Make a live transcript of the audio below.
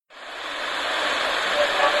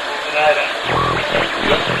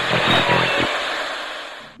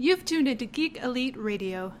You've tuned into Geek Elite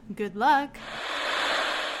Radio. Good luck.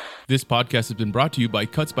 This podcast has been brought to you by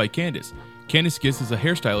Cuts by Candace. Candace Giss is a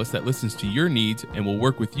hairstylist that listens to your needs and will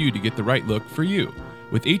work with you to get the right look for you.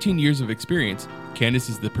 With 18 years of experience, Candace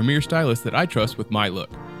is the premier stylist that I trust with my look.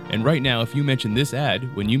 And right now, if you mention this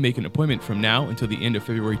ad when you make an appointment from now until the end of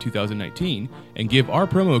February 2019 and give our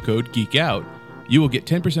promo code GEEKOUT, you will get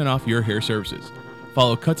 10% off your hair services.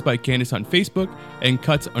 Follow Cuts by Candace on Facebook and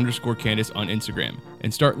Cuts_Candace on Instagram.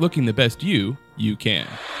 And start looking the best you can.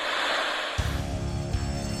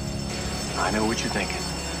 I know what you're thinking.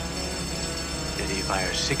 Did he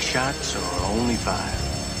fire 6 shots or only 5?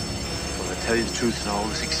 Well, to tell you the truth, in all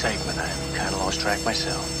this excitement, I've kind of lost track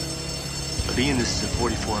myself. But being this is a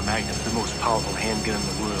 .44 Magnum, the most powerful handgun in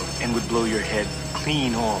the world, and would blow your head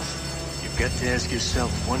clean off, you've got to ask yourself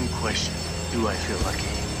one question. Do I feel lucky?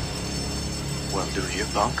 Well, do you,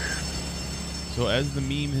 punk? So as the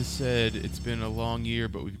meme has said, it's been a long year,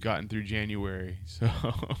 but we've gotten through January. So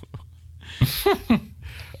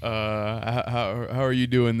how are you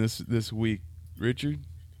doing this week, Richard?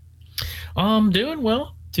 Doing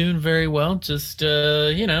well. Doing very well. Just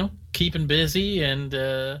keeping busy and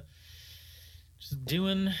just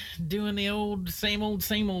doing the same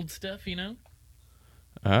old stuff,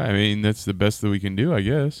 I mean, that's the best that we can do, I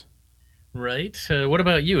guess. Right. What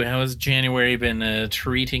about you? How has January been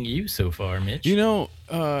treating you so far, Mitch?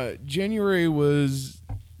 January was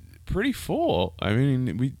pretty full. I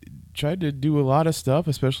mean, we tried to do a lot of stuff,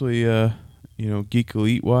 especially, Geek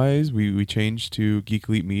Elite wise. We changed to Geek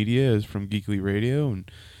Elite Media as from Geek Elite Radio and,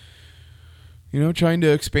 trying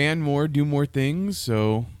to expand more, do more things.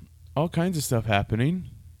 So all kinds of stuff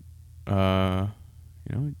happening. Just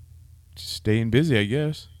staying busy, I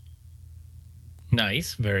guess.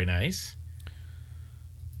 Nice. Very nice.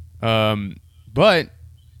 But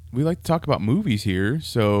we like to talk about movies here.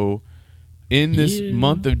 So in this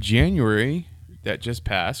month of January that just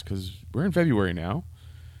passed, because we're in February now,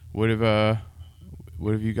 what have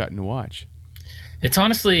you gotten to watch? It's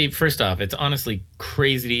honestly, first off, it's honestly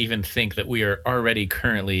crazy to even think that we are already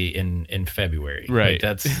currently in February. Right. Like,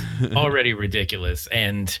 that's already ridiculous.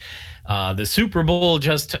 And the Super Bowl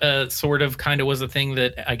just sort of kind of was a thing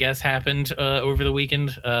that I guess happened over the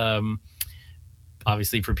weekend.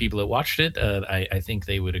 Obviously, for people that watched it, I think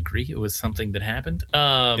they would agree it was something that happened.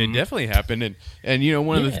 It definitely happened, and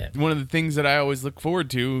one of the things that I always look forward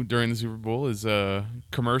to during the Super Bowl is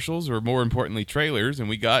commercials, or more importantly, trailers. And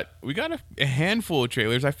we got a handful of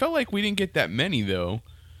trailers. I felt like we didn't get that many though.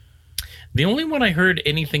 The only one I heard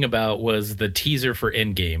anything about was the teaser for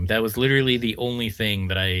Endgame. That was literally the only thing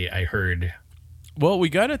that I heard. Well, we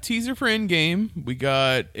got a teaser for Endgame. We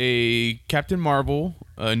got a Captain Marvel,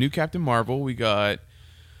 a new Captain Marvel. We got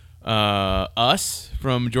Us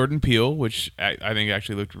from Jordan Peele, which I think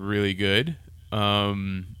actually looked really good.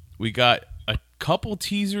 We got a couple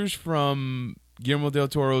teasers from Guillermo del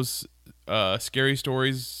Toro's Scary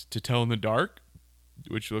Stories to Tell in the Dark,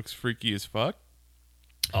 which looks freaky as fuck.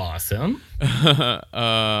 Awesome.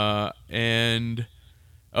 And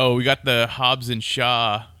we got the Hobbs and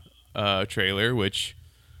Shaw trailer, which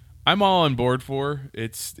I'm all on board for.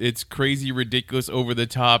 It's crazy, ridiculous, over the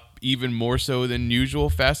top, even more so than usual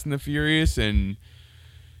Fast and the Furious, and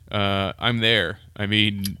I'm there. I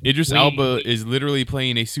mean, Idris Elba is literally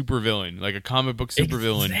playing a supervillain, like a comic book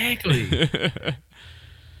supervillain. Exactly.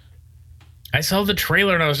 I saw the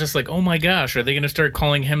trailer and I was just like, oh my gosh, are they going to start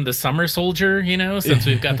calling him the Summer Soldier? Since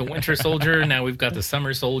we've got the Winter Soldier, now we've got the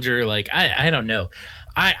Summer Soldier. Like, I don't know.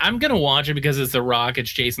 I'm going to watch it because it's The Rock,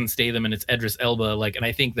 it's Jason Statham, and it's Idris Elba. Like, and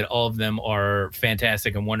I think that all of them are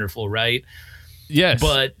fantastic and wonderful, right? Yes.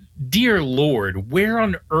 But dear Lord, where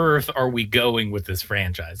on earth are we going with this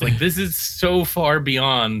franchise? Like, this is so far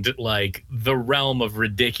beyond like the realm of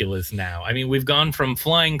ridiculous now. I mean, we've gone from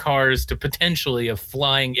flying cars to potentially a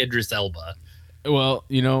flying Idris Elba. Well,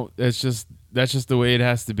 that's just the way it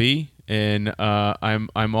has to be, and I'm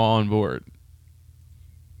all on board.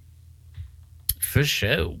 For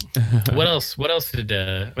sure. What else did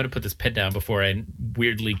I'm gonna put this pen down before I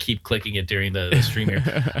weirdly keep clicking it during the stream here.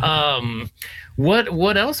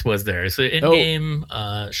 What else was there? So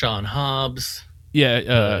Endgame, Shaw and Hobbs.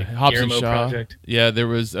 Yeah, Hobbs and Guillermo Shaw. Project. Yeah, there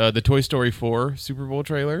was the Toy Story 4 Super Bowl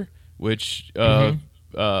trailer, which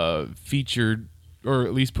featured, or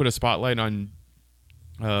at least put a spotlight on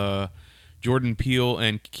Jordan Peele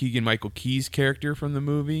and Keegan-Michael Key's character from the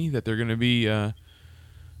movie that they're going to be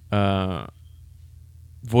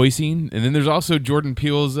voicing. And then there's also Jordan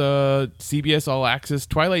Peele's CBS All Access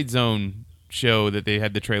Twilight Zone show that they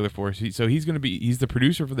had the trailer for. So he's the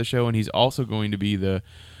producer for the show, and he's also going to be the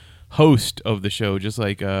host of the show, just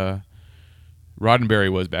like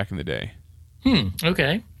Roddenberry was back in the day.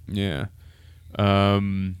 Okay. Yeah.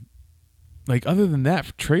 Like other than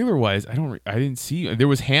that, trailer wise, I didn't see. There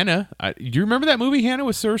was Hannah. Do you remember that movie Hannah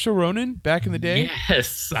with Saoirse Ronan back in the day?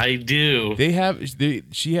 Yes, I do. There's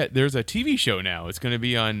a TV show now. It's going to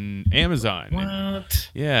be on Amazon. What?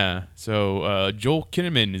 Yeah. So Joel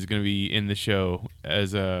Kinnaman is going to be in the show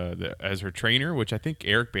as her trainer, which I think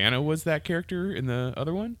Eric Bana was that character in the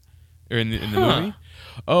other one, or in the movie.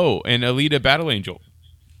 Oh, and Alita Battle Angel.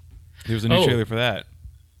 There's a new trailer for that.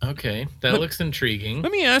 Okay, that looks intriguing.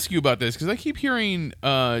 Let me ask you about this because I keep hearing,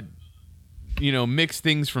 mixed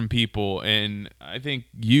things from people, and I think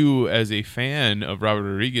you, as a fan of Robert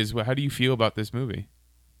Rodriguez, how do you feel about this movie?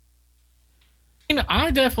 I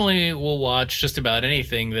definitely will watch just about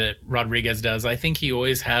anything that Rodriguez does. I think he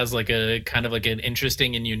always has like a kind of like an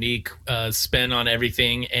interesting and unique spin on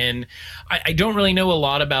everything, and I don't really know a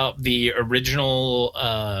lot about the original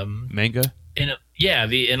manga.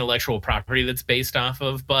 The intellectual property that's based off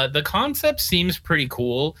of, but the concept seems pretty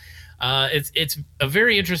cool. It's a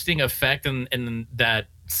very interesting effect, and that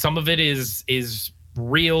some of it is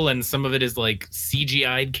real and some of it is like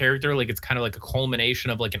CGI'd character. Like it's kind of like a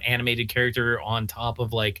culmination of like an animated character on top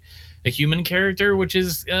of like a human character, which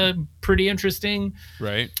is pretty interesting.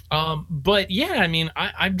 Right. But yeah, I mean,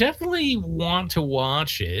 I definitely want to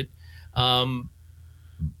watch it.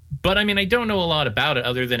 But I mean, I don't know a lot about it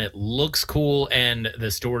other than it looks cool and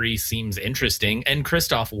the story seems interesting. And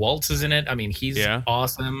Christoph Waltz is in it. I mean, he's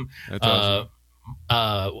awesome. That's awesome.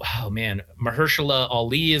 Mahershala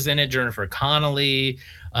Ali is in it. Jennifer Connelly.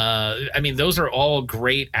 I mean, those are all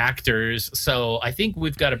great actors. So I think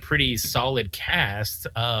we've got a pretty solid cast.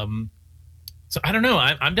 So I don't know.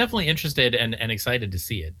 I'm definitely interested and excited to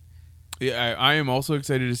see it. Yeah, I am also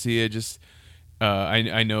excited to see it. Just.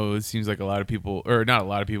 I know it seems like a lot of people, or not a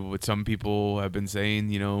lot of people, but some people have been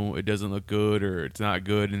saying, it doesn't look good or it's not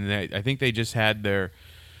good. And I think they just had their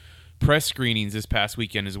press screenings this past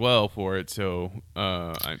weekend as well for it. So,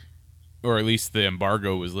 or at least the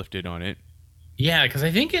embargo was lifted on it. Yeah, because I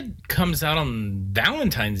think it comes out on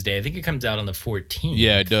Valentine's Day. I think it comes out on the 14th.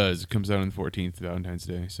 Yeah, it does. It comes out on the 14th, Valentine's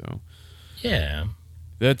Day. So, yeah,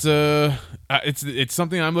 that's it's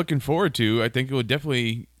something I'm looking forward to. I think it would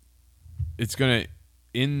definitely. It's gonna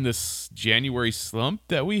end this January slump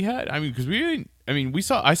that we had. I mean, because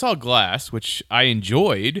I saw Glass, which I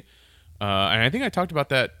enjoyed, and I think I talked about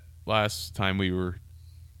that last time we were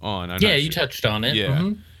on. You touched on it.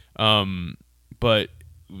 Yeah, but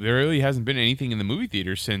there really hasn't been anything in the movie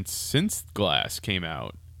theater since Glass came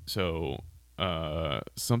out. So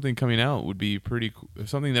something coming out would be pretty cool.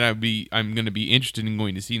 Something that I'm going to be interested in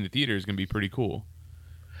going to see in the theater is going to be pretty cool.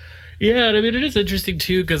 Yeah, I mean, it is interesting,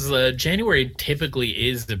 too, because January typically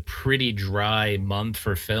is a pretty dry month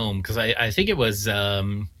for film, because I think it was,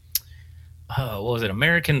 what was it,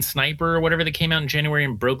 American Sniper or whatever that came out in January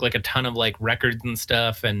and broke, like, a ton of, like, records and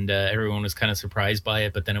stuff, and everyone was kind of surprised by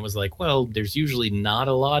it, but then it was like, well, there's usually not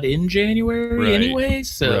a lot in January anyway,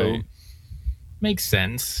 so makes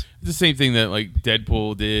sense. It's the same thing that, like,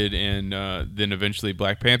 Deadpool did and then eventually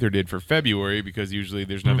Black Panther did for February, because usually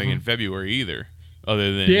there's nothing in February either.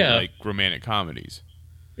 Other than like romantic comedies.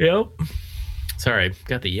 Yep. Sorry,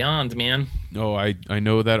 got the yawns, man. Oh, I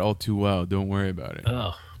know that all too well. Don't worry about it.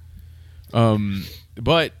 Oh.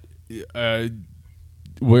 But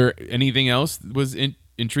where anything else was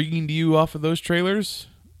intriguing to you off of those trailers?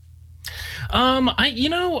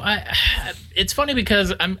 It's funny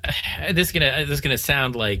because this is gonna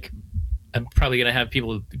sound like I'm probably gonna have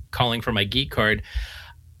people calling for my geek card.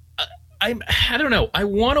 I don't know. I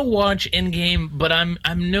want to watch Endgame, but I'm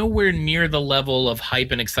nowhere near the level of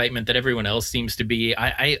hype and excitement that everyone else seems to be.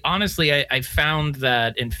 I honestly found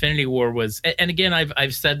that Infinity War was, and again,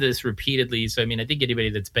 I've said this repeatedly. So I mean, I think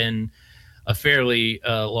anybody that's been a fairly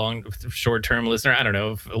short-term listener, I don't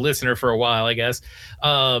know, a listener for a while, I guess,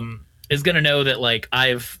 is going to know that like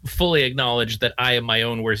I've fully acknowledged that I am my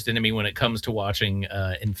own worst enemy when it comes to watching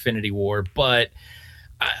Infinity War, but.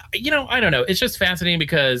 I don't know. It's just fascinating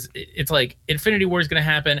because it's like Infinity War is going to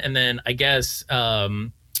happen, and then I guess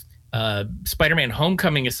Spider-Man: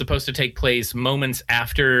 Homecoming is supposed to take place moments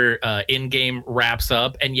after Endgame wraps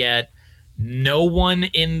up, and yet no one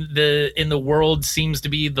in the world seems to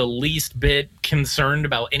be the least bit concerned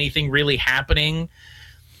about anything really happening.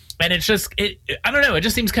 And it's just, I don't know. It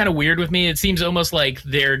just seems kind of weird with me. It seems almost like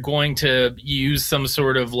they're going to use some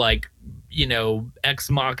sort of like, ex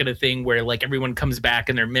machina thing where like everyone comes back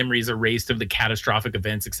and their memories are erased of the catastrophic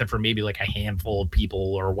events, except for maybe like a handful of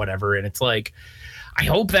people or whatever. And it's like, I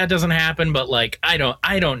hope that doesn't happen, but like, I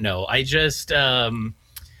don't know. I just,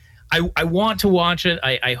 I want to watch it.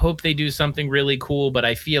 I hope they do something really cool, but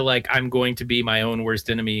I feel like I'm going to be my own worst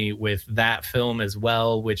enemy with that film as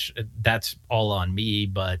well, which that's all on me.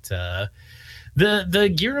 But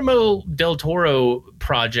the Guillermo del Toro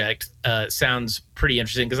project sounds pretty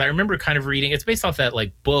interesting, because I remember kind of reading, it's based off that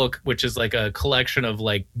like book, which is like a collection of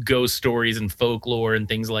like ghost stories and folklore and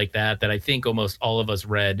things like that I think almost all of us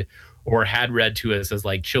read or had read to us as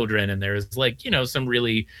like children. And there's like, you know, some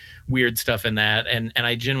really weird stuff in that. And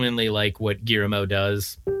I genuinely like what Guillermo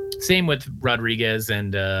does. Same with Rodriguez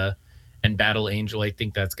and Battle Angel. I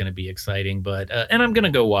think that's going to be exciting. But and I'm going to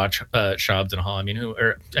go watch Hobbs and Shaw. I mean,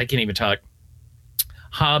 I can't even talk.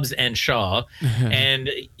 Hobbs and Shaw. And,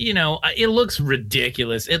 you know, it looks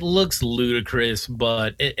ridiculous. It looks ludicrous,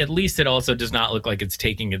 but at least it also does not look like it's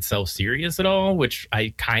taking itself serious at all, which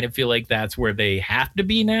I kind of feel like that's where they have to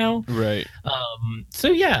be now. Right. So,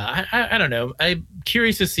 yeah, I don't know. I'm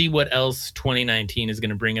curious to see what else 2019 is going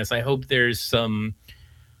to bring us. I hope there's some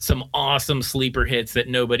awesome sleeper hits that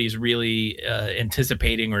nobody's really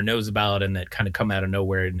anticipating or knows about, and that kind of come out of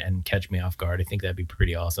nowhere and catch me off guard. I think that'd be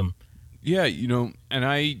pretty awesome. Yeah, you know, and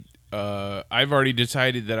I've already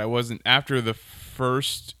decided that I wasn't, after the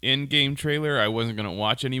first in-game trailer, I wasn't going to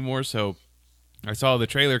watch anymore. So I saw the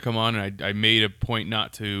trailer come on, and I made a point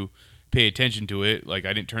not to pay attention to it. Like,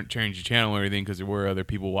 I didn't change the channel or anything because there were other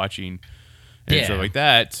people watching and stuff like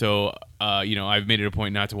that. So, you know, I've made it a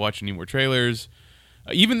point not to watch any more trailers,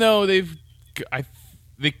 even though they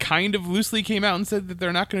kind of loosely came out and said that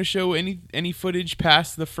they're not going to show any footage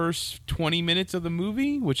past the first 20 minutes of the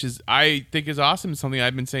movie, which is, I think, is awesome. It's something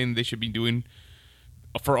I've been saying they should be doing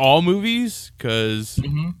for all movies, because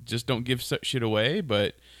just don't give shit away.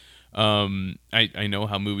 But I know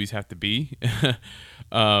how movies have to be.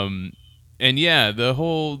 And yeah, the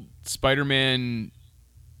whole Spider-Man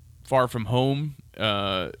Far From Home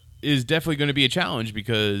is definitely going to be a challenge,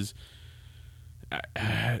 because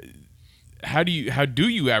how do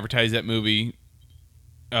you advertise that movie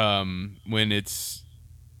when it's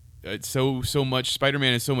so much,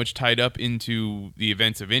 Spider-Man is so much tied up into the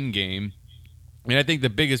events of Endgame? And I think the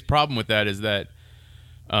biggest problem with that is that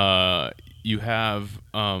you have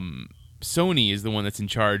Sony is the one that's in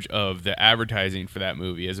charge of the advertising for that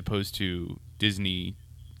movie, as opposed to Disney,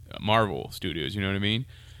 Marvel Studios. You know what I mean?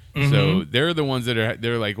 Mm-hmm. So they're the ones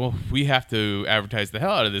they're like, well, we have to advertise the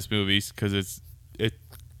hell out of this movie because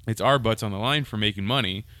it's our butts on the line for making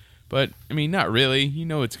money. But I mean, not really. You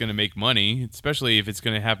know, it's going to make money, especially if it's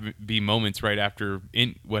going to be moments right after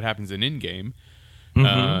what happens in Endgame.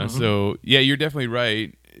 So yeah, you're definitely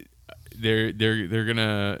right. They're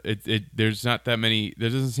gonna. There's not that many. There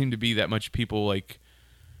doesn't seem to be that much people like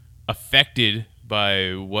affected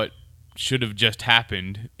by what should have just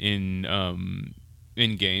happened in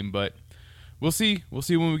Endgame. But we'll see. We'll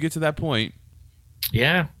see when we get to that point.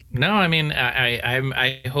 Yeah. No, I mean,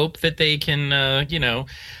 I hope that they can, I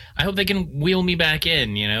hope they can wheel me back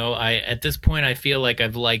in. You know, at this point, I feel like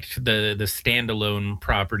I've liked the standalone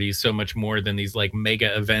properties so much more than these like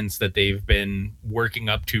mega events that they've been working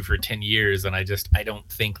up to for 10 years. And I don't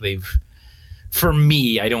think for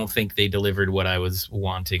me, I don't think they delivered what I was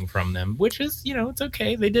wanting from them, which is, you know, it's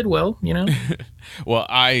okay. They did well, you know. Well,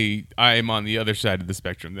 I am on the other side of the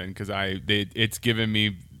spectrum then, because it's given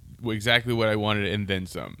me exactly what I wanted and then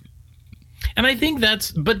some. And I think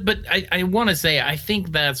that's, but I want to say, I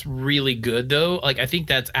think that's really good though. Like, I think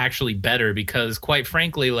that's actually better, because quite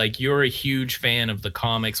frankly, like, you're a huge fan of the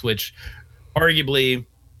comics, which arguably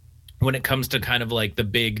when it comes to kind of like the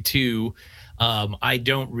big two, I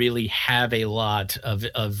don't really have a lot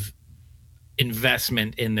of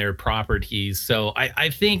investment in their properties. So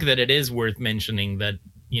I think that it is worth mentioning that,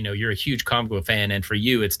 you know, you're a huge comic book fan, and for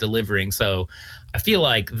you, it's delivering. So I feel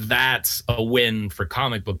like that's a win for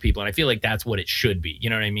comic book people, and I feel like that's what it should be. You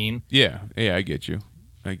know what I mean? Yeah, I get you.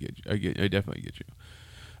 I definitely get you.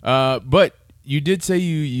 But you did say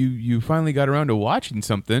you finally got around to watching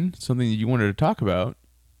something that you wanted to talk about.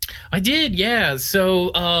 I did, yeah. So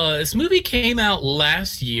this movie came out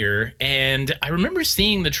last year, and I remember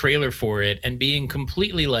seeing the trailer for it and being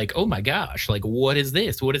completely like, oh my gosh, like, what is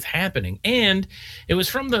this? What is happening? And it was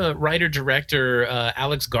from the writer-director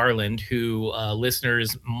Alex Garland, who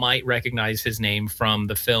listeners might recognize his name from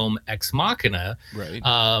the film Ex Machina. Right.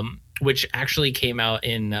 Which actually came out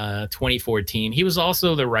in 2014. He was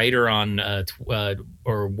also the writer on,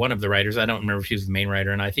 or one of the writers. I don't remember if he was the main writer,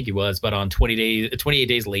 and I think he was, but on 28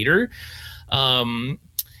 Days Later. And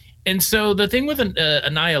so the thing with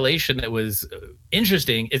Annihilation that was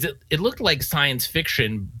interesting is it looked like science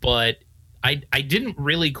fiction, but I didn't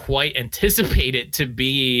really quite anticipate it to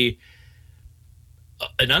be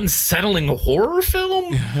an unsettling horror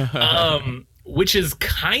film. which is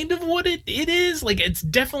kind of what it is. Like, it's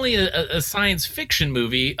definitely a science fiction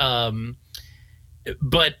movie.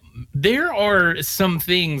 But there are some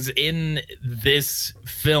things in this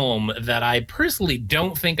film that I personally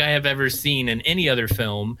don't think I have ever seen in any other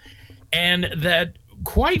film, and that,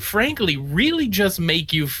 quite frankly, really just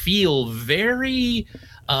make you feel very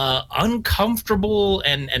uncomfortable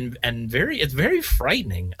and it's very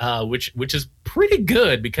frightening, which is pretty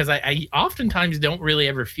good, because I oftentimes don't really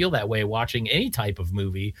ever feel that way watching any type of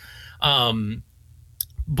movie.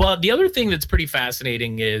 But the other thing that's pretty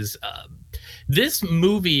fascinating is this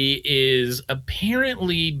movie is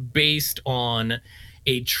apparently based on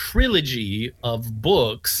a trilogy of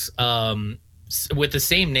books with the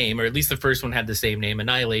same name, or at least the first one had the same name,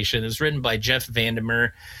 Annihilation. It's written by Jeff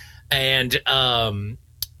Vandermeer. And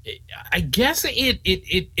I guess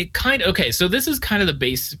it kind of, okay, so this is kind of the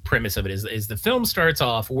base premise of it is the film starts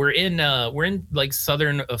off, we're in like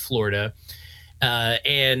southern Florida,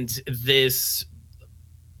 and this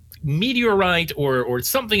meteorite or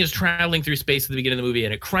something is traveling through space at the beginning of the movie,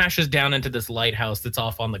 and it crashes down into this lighthouse that's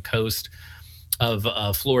off on the coast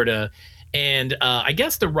of Florida. And I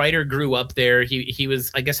guess the writer grew up there. He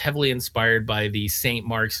was, I guess, heavily inspired by the St.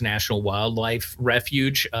 Mark's National Wildlife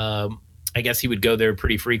Refuge. I guess he would go there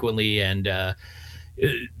pretty frequently, and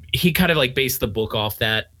he kind of like based the book off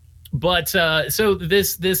that. But so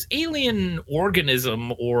this alien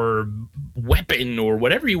organism or weapon or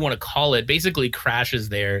whatever you want to call it basically crashes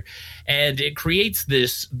there, and it creates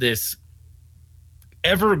this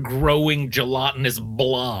ever-growing gelatinous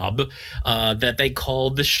blob that they call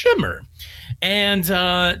the Shimmer. And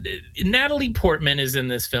Natalie Portman is in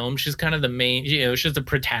this film. She's kind of the main, she's the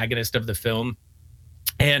protagonist of the film.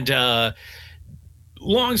 And I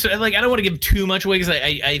don't want to give too much away, because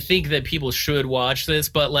I think that people should watch this,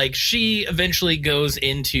 but like, she eventually goes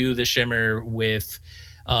into the Shimmer with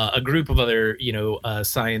a group of other,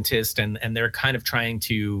 scientists, and they're kind of trying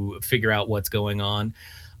to figure out what's going on.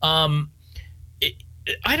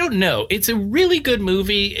 I don't know. It's a really good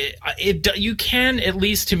movie. You can, at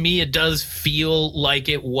least to me, it does feel like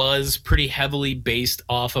it was pretty heavily based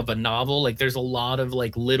off of a novel. Like, there's a lot of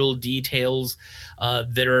like little details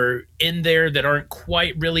that are in there that aren't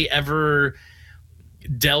quite really ever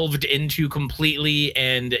delved into completely.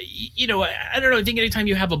 And, I don't know. I think anytime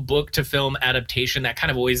you have a book to film adaptation, that kind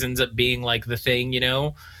of always ends up being like the thing,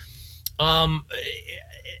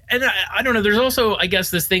 And I don't know. There's also, I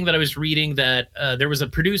guess, this thing that I was reading that there was a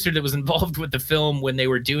producer that was involved with the film when they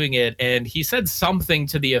were doing it, and he said something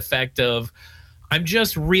to the effect of, "I'm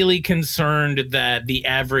just really concerned that the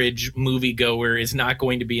average moviegoer is not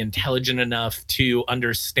going to be intelligent enough to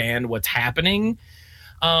understand what's happening."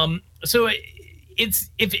 So it's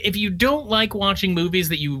if you don't like watching movies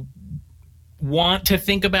that you want to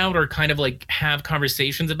think about or kind of like have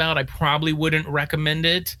conversations about, I probably wouldn't recommend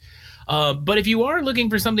it. But if you are looking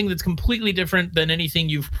for something that's completely different than anything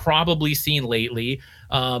you've probably seen lately,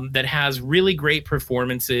 that has really great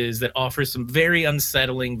performances, that offers some very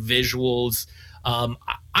unsettling visuals,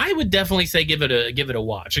 I would definitely say give it a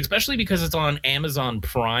watch, especially because it's on Amazon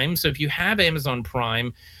Prime. So if you have Amazon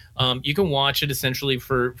Prime, you can watch it essentially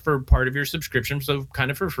for part of your subscription, so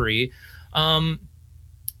kind of for free.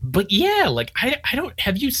 But yeah, like I don't.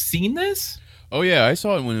 Have you seen this? Oh, yeah, I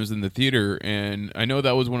saw it when it was in the theater, and I know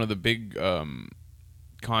that was one of the big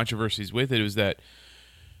controversies with it, was that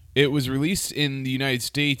it was released in the United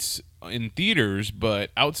States in theaters, but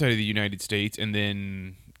outside of the United States, and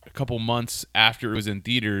then a couple months after it was in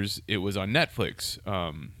theaters, it was on Netflix.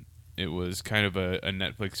 It was kind of a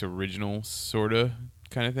Netflix original, sort of,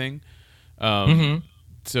 kind of thing.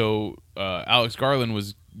 So Alex Garland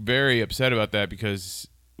was very upset about that, because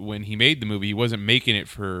when he made the movie, he wasn't making it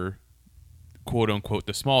for quote unquote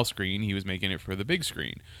the small screen, he was making it for the big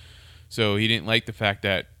screen. So he didn't like the fact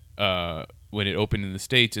that when it opened in the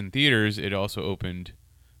States in theaters, it also opened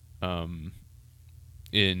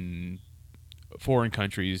in foreign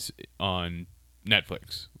countries on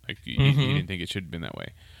Netflix. Like he didn't think it should have been that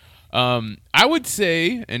way. I would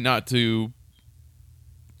say, and not to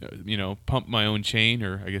pump my own chain,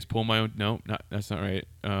 or I guess pull my own, that's not right.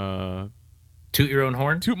 Toot your own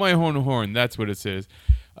horn? Toot my own horn, that's what it says.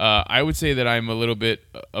 I would say that I'm a little bit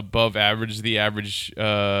above average, the average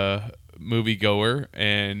moviegoer,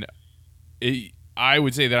 and I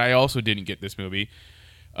would say that I also didn't get this movie.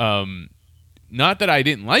 Not that I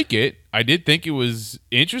didn't like it. I did think it was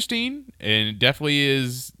interesting, and it definitely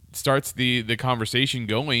starts the conversation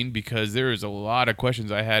going, because there is a lot of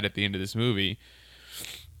questions I had at the end of this movie.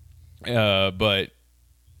 But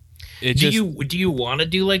Do you want to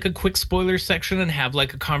do like a quick spoiler section and have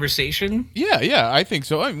like a conversation? Yeah, I think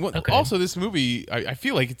so. I mean, Okay. also, this movie, I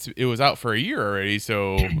feel like it was out for a year already,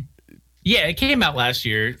 so Yeah, it came out last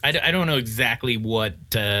year. I don't know exactly what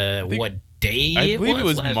day I believe it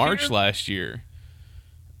was last March year. last year.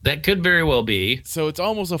 That could very well be. So it's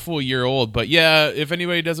almost a full year old. But yeah, if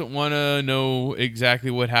anybody doesn't want to know exactly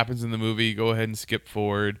what happens in the movie, go ahead and skip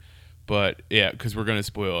forward. But yeah, because we're going to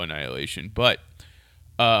spoil Annihilation. But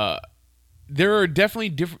there are definitely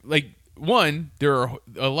different. Like, one, there are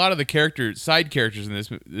a lot of the side characters in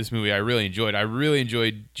this movie I really enjoyed. I really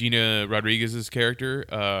enjoyed Gina Rodriguez's character,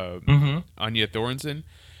 Anya Thornton.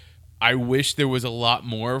 I wish there was a lot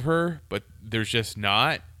more of her, but there's just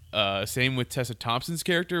not. Same with Tessa Thompson's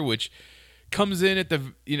character, which comes in at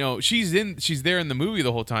the, she's there in the movie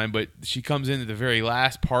the whole time, but she comes in at the very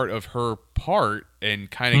last part of her part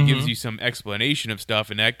and kind of gives you some explanation of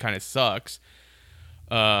stuff, and that kind of sucks.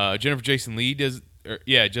 Jennifer Jason Leigh does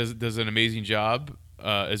an amazing job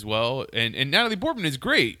as well, and Natalie Portman is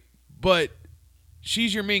great, but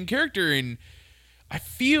she's your main character, and I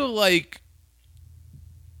feel like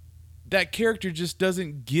that character just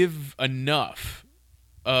doesn't give enough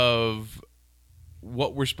of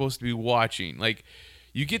what we're supposed to be watching. Like,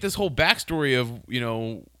 you get this whole backstory of,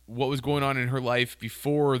 what was going on in her life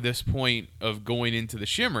before this point of going into the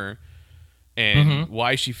Shimmer, and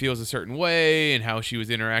why she feels a certain way, and how she was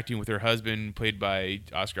interacting with her husband, played by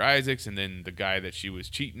Oscar Isaacs, and then the guy that she was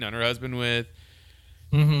cheating on her husband with.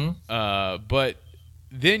 But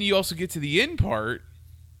then you also get to the end part.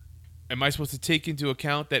 Am I supposed to take into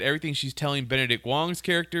account that everything she's telling Benedict Wong's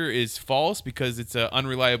character is false because it's an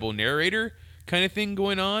unreliable narrator kind of thing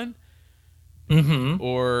going on?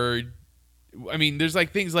 Or, I mean, there's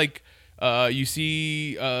like things like you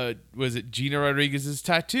see, was it Gina Rodriguez's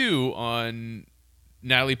tattoo on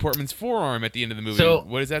Natalie Portman's forearm at the end of the movie? So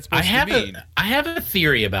what is that supposed to mean? I have a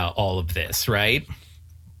theory about all of this, right?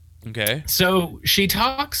 Okay. So she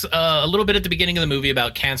talks a little bit at the beginning of the movie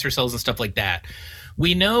about cancer cells and stuff like that.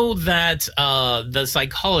 We know that the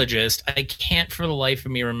psychologist, I can't for the life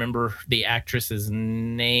of me remember the actress's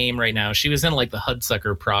name right now. She was in like the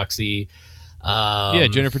Hudsucker Proxy.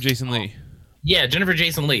 Jennifer Jason Leigh. Yeah, Jennifer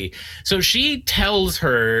Jason Leigh. So she tells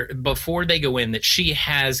her before they go in that she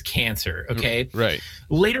has cancer, okay? Right.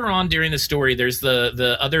 Later on during the story, there's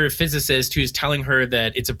the other physicist who's telling her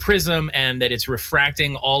that it's a prism and that it's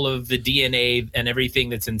refracting all of the DNA and everything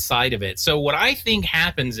that's inside of it. So what I think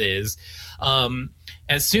happens is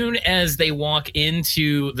as soon as they walk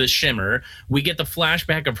into the Shimmer, we get the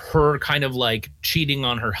flashback of her kind of like cheating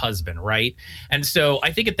on her husband, right? And so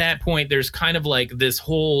I think at that point, there's kind of like this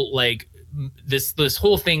whole like this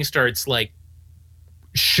whole thing starts like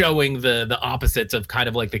showing the opposites of kind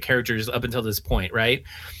of like the characters up until this point, right?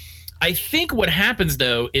 I think what happens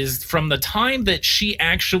though is from the time that she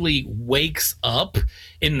actually wakes up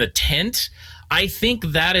in the tent, I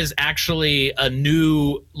think that is actually a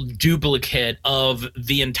new duplicate of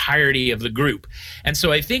the entirety of the group. And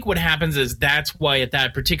so I think what happens is that's why at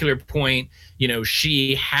that particular point,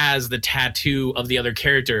 she has the tattoo of the other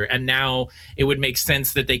character. And now it would make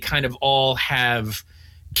sense that they kind of all have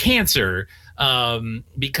cancer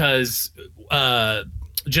because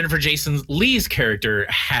Jennifer Jason Leigh's character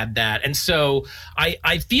had that. And so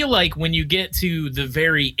I feel like when you get to the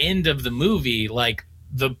very end of the movie, like,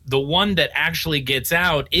 the one that actually gets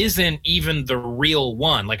out isn't even the real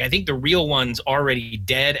one. Like, I think the real one's already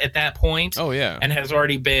dead at that point. Oh, yeah. And has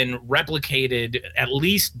already been replicated at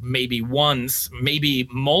least maybe once, maybe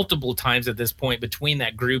multiple times at this point between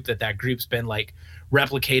that group's been like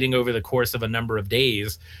replicating over the course of a number of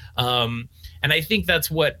days. And I think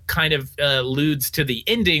that's what kind of alludes to the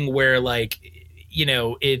ending where, like,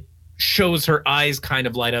 it shows her eyes kind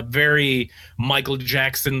of light up, very Michael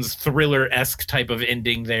Jackson's Thriller-esque type of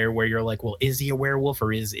ending there, where you're like, well, is he a werewolf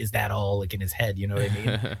or is that all like in his head? You know what I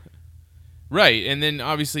mean? Right. And then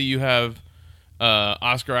obviously you have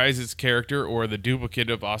Oscar Isaac's character, or the duplicate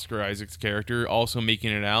of Oscar Isaac's character, also making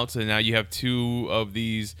it out. So now you have two of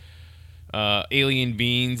these alien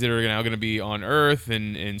beings that are now going to be on Earth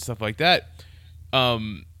and stuff like that.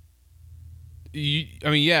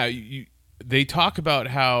 They talk about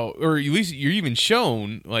how, or at least you're even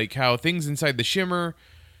shown, like, how things inside the Shimmer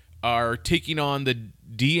are taking on the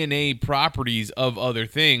DNA properties of other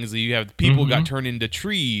things. You have people got turned into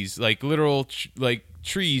trees, like literal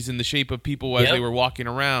trees in the shape of people as they were walking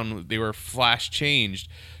around. They were flash changed.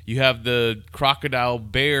 You have the crocodile,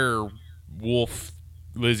 bear, wolf,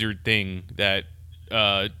 lizard thing that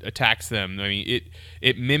attacks them. I mean,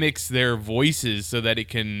 it mimics their voices so that it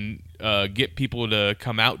can get people to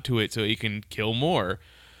come out to it so it can kill more.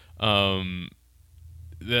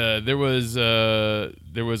 there was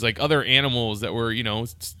like other animals that were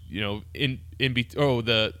what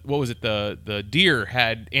was it, the deer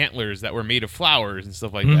had antlers that were made of flowers and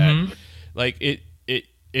stuff like that. Like it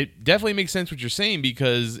definitely makes sense what you're saying,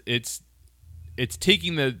 because it's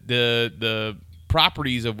taking the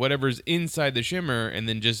properties of whatever's inside the shimmer and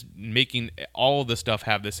then just making all the stuff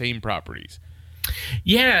have the same properties.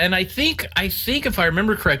 Yeah, and I think if I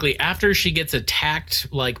remember correctly, after she gets attacked,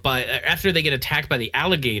 after they get attacked by the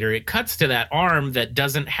alligator, it cuts to that arm that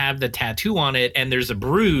doesn't have the tattoo on it, and there's a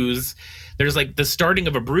bruise. There's like the starting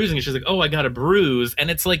of a bruising, and she's like, "Oh, I got a bruise," and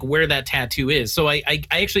it's like where that tattoo is. So I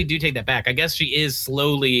actually do take that back. I guess she is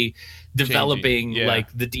slowly developing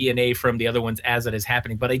like the DNA from the other ones as it is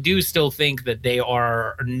happening, but I do still think that they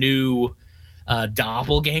are new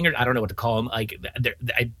doppelganger. I don't know what to call them. Like,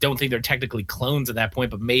 I don't think they're technically clones at that point,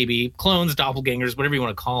 but maybe clones, doppelgangers, whatever you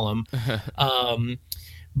want to call them.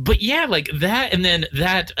 But yeah, like that. And then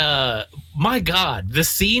that, my God, the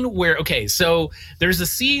scene where, okay, so there's a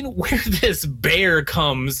scene where this bear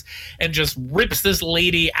comes and just rips this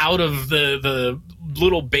lady out of the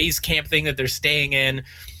little base camp thing that they're staying in.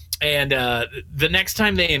 And the next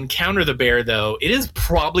time they encounter the bear, though, it is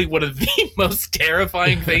probably one of the most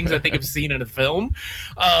terrifying things I think I've seen in a film.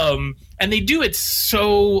 And they do it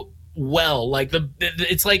so well. Like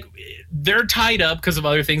it's like they're tied up because of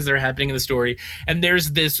other things that are happening in the story. And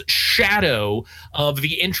there's this shadow of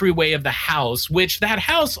the entryway of the house, which that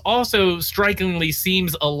house also strikingly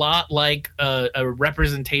seems a lot like a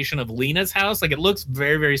representation of Lena's house. Like, it looks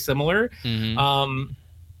very, very similar.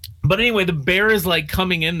 But anyway, the bear is like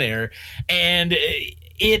coming in there, and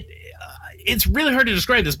it's really hard to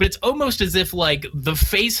describe this, but it's almost as if like the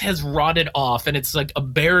face has rotted off and it's like a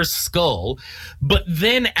bear's skull. But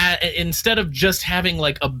then instead of just having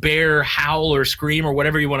like a bear howl or scream or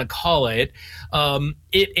whatever you want to call it,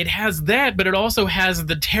 it has that, but it also has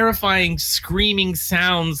the terrifying screaming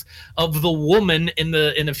sounds of the woman in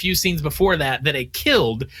a few scenes before that it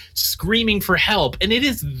killed, screaming for help. And it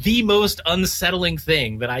is the most unsettling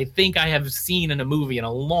thing that I think I have seen in a movie in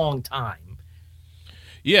a long time.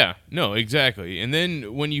 Yeah, no, exactly. And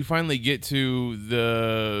then when you finally get to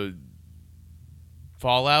the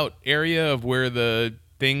fallout area of where the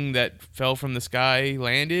thing that fell from the sky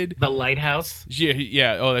landed, the lighthouse.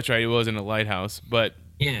 Yeah. Oh, that's right. It wasn't a lighthouse, but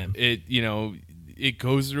yeah, it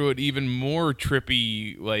goes through an even more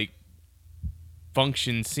trippy like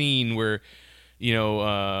function scene where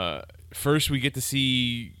first we get to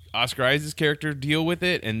see Oscar Isaac's character deal with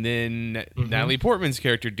it, and then Natalie Portman's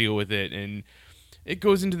character deal with it, and it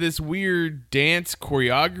goes into this weird dance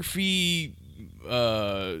choreography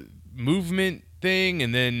movement thing,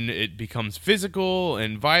 and then it becomes physical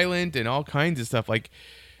and violent and all kinds of stuff. Like,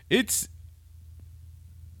 it's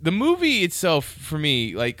the movie itself for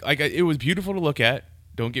me. Like it was beautiful to look at.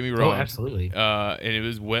 Don't get me wrong. Oh, absolutely. And it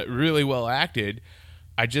was really well acted.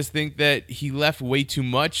 I just think that he left way too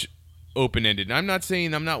much open-ended. And I'm not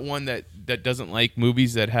saying I'm not one that doesn't like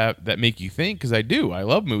movies that make you think, because I do. I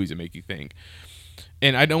love movies that make you think.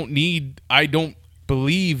 And I don't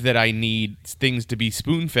believe that I need things to be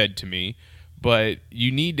spoon-fed to me, but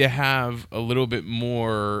you need to have a little bit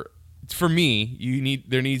more. For me,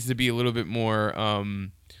 there needs to be a little bit more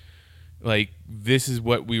like, this is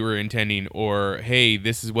what we were intending, or hey,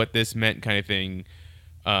 this is what this meant, kind of thing.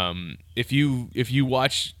 If you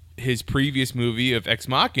watch his previous movie of Ex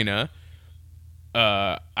Machina,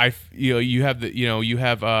 you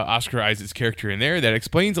have Oscar Isaac's character in there that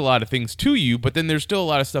explains a lot of things to you, but then there's still a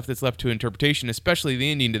lot of stuff that's left to interpretation, especially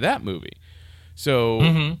the ending to that movie.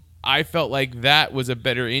 So I felt like that was a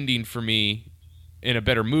better ending for me in a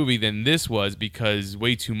better movie than this was, because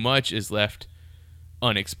way too much is left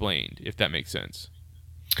unexplained, if that makes sense.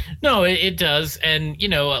 No, it does. And,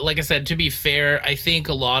 like I said, to be fair, I think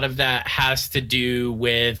a lot of that has to do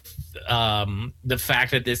with the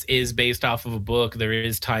fact that this is based off of a book. There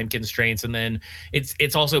is time constraints, and then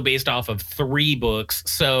it's also based off of 3 books.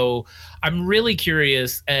 So I'm really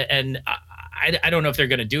curious, and I don't know if they're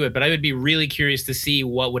going to do it, but I would be really curious to see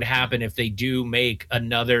what would happen if they do make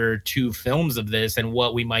another 2 films of this and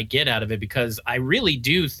what we might get out of it, because I really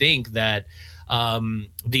do think that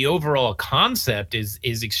the overall concept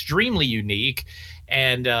is extremely unique.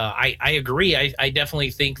 And I agree. I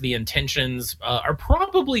definitely think the intentions are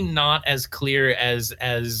probably not as clear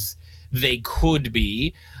as they could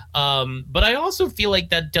be. But I also feel like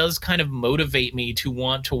that does kind of motivate me to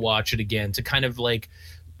want to watch it again, to kind of like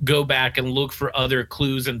go back and look for other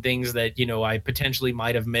clues and things that, I potentially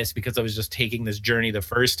might have missed because I was just taking this journey the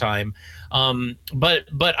first time.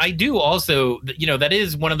 But I do also, that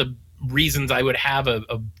is one of the reasons I would have a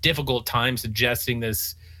difficult time suggesting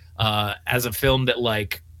this as a film that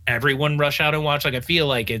like everyone rush out and watch. Like I feel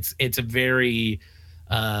like it's a very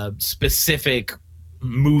specific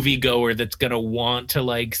moviegoer that's gonna want to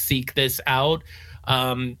like seek this out.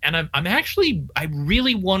 And I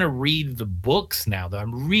really want to read the books now, though.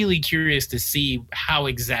 I'm really curious to see how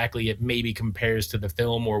exactly it maybe compares to the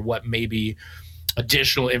film, or what maybe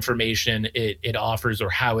additional information it offers, or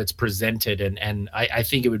how it's presented. And I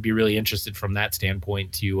think it would be really interested from that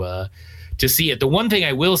standpoint to see it. The one thing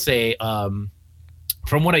I will say,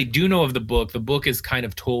 from what I do know of the book is kind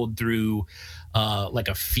of told through like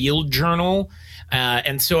a field journal.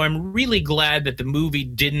 And so I'm really glad that the movie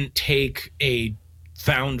didn't take a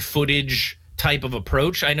found footage type of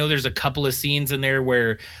approach. I know there's a couple of scenes in there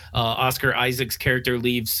where Oscar Isaac's character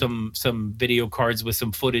leaves some video cards with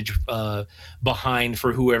some footage behind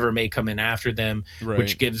for whoever may come in after them, right,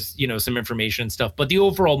 which gives, you know, some information and stuff. But the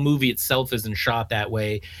overall movie itself isn't shot that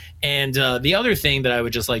way. And the other thing that I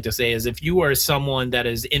would just like to say is, if you are someone that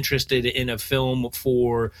is interested in a film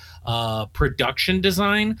for production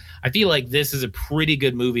design, I feel like this is a pretty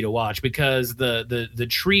good movie to watch, because the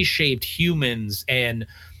tree-shaped humans and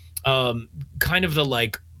kind of the,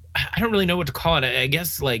 like, I don't really know what to call it. I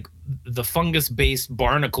guess like the fungus-based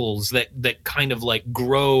barnacles that kind of like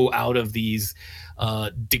grow out of these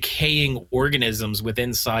decaying organisms within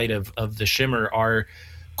inside of the Shimmer are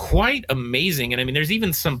quite amazing. And I mean, there's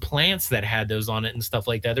even some plants that had those on it and stuff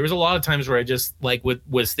like that. There was a lot of times where I just like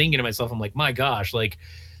was thinking to myself, I'm like, my gosh, like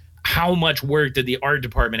how much work did the art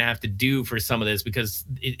department have to do for some of this? Because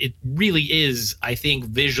it really is, I think,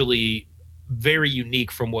 visually very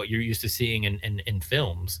unique from what you're used to seeing in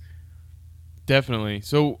films. Definitely.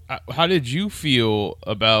 So how did you feel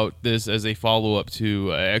about this as a follow-up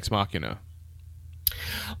to Ex Machina?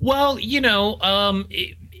 Well, you know,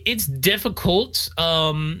 it's difficult.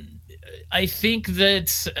 I think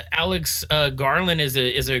that Alex Garland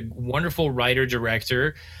is a wonderful writer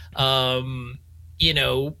director. You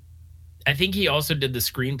know, I think he also did the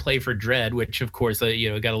screenplay for Dredd, which, of course,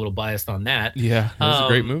 you know, got a little biased on that. Yeah, it was a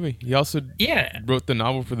great movie. He also wrote the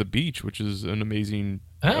novel for The Beach, which is an amazing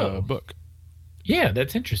book. Yeah,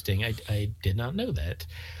 that's interesting. I did not know that.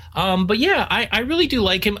 But yeah, I really do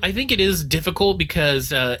like him. I think it is difficult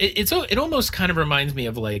because it almost kind of reminds me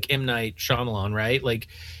of like M. Night Shyamalan, right? Like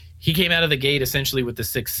he came out of the gate essentially with The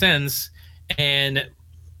Sixth Sense, and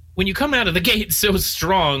when you come out of the gate so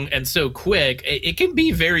strong and so quick, it can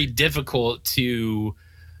be very difficult to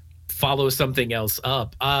follow something else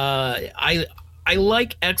up. I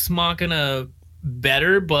like Ex Machina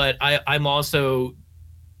better, but I'm also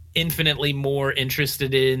infinitely more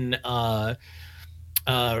interested in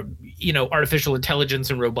you know, artificial intelligence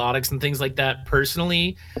and robotics and things like that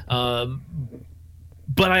personally. But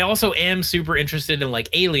I also am super interested in like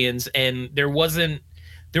aliens, and there wasn't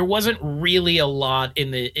really a lot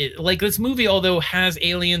in like this movie, although has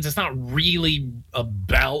aliens, it's not really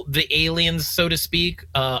about the aliens, so to speak.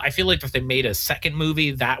 I feel like if they made a second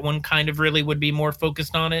movie, that one kind of really would be more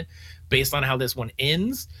focused on it based on how this one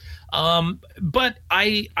ends. But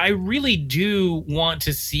I really do want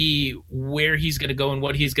to see where he's going to go and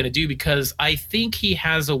what he's going to do, because I think he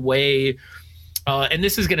has a way, and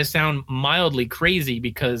this is going to sound mildly crazy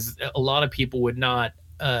because a lot of people would not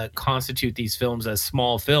constitute these films as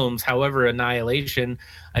small films. However, Annihilation,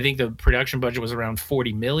 I think the production budget was around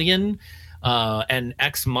 40 million. And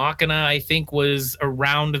Ex Machina, I think, was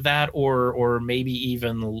around that or maybe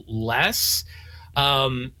even less.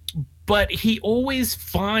 But he always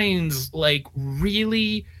finds like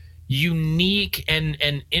really unique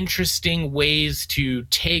and interesting ways to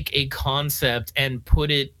take a concept and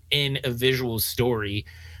put it in a visual story.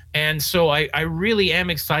 And so I really am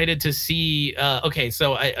excited to see. Okay,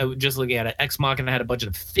 so I just looking at it. Ex Machina had a budget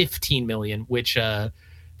of 15 million, which that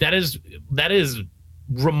is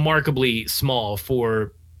remarkably small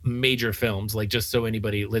for major films. Like, just so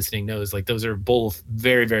anybody listening knows, like those are both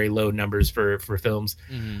very, very low numbers for films.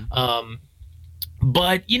 Mm-hmm.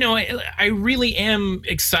 But you know, I really am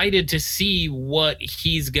excited to see what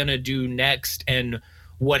he's gonna do next and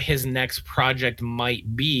what his next project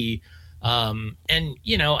might be. And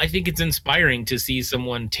you know, I think it's inspiring to see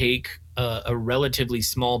someone take a relatively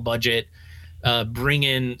small budget, bring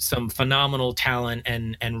in some phenomenal talent,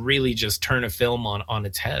 and really just turn a film on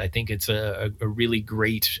its head. I think it's a really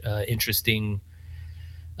great, interesting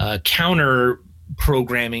counter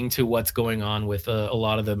programming to what's going on with a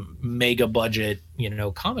lot of the mega budget, you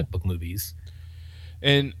know, comic book movies.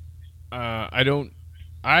 And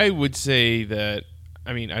I would say that,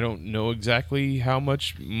 I mean, I don't know exactly how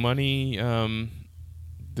much money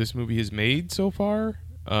this movie has made so far.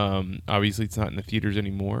 Obviously, it's not in the theaters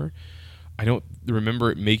anymore. I don't remember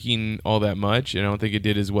it making all that much, and I don't think it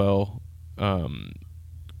did as well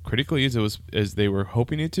critically as they were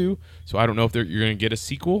hoping it to. So I don't know if you're going to get a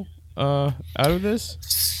sequel out of this.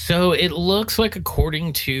 So it looks like,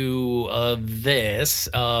 according to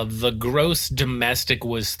the gross domestic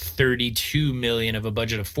was 32 million of a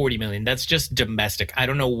budget of 40 million. That's just domestic. I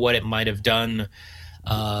don't know what it might have done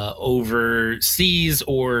overseas,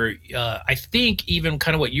 or I think even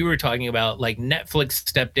kind of what you were talking about, like Netflix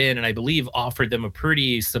stepped in and I believe offered them a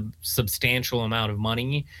pretty substantial amount of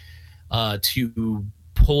money to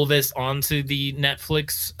pull this onto the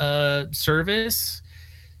Netflix service.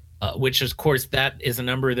 Which, of course, that is a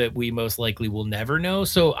number that we most likely will never know.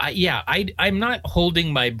 So, I'm not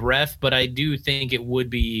holding my breath, but I do think it would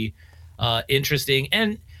be interesting.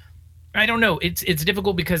 And I don't know. It's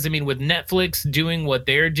difficult because, I mean, with Netflix doing what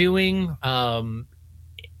they're doing,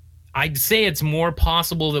 I'd say it's more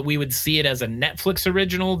possible that we would see it as a Netflix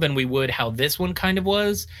original than we would how this one kind of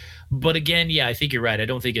was. But again, yeah, I think you're right. I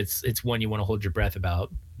don't think it's one you want to hold your breath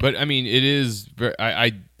about. But I mean, it is.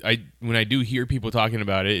 I when I do hear people talking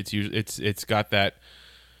about it, it's got that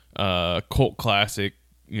cult classic,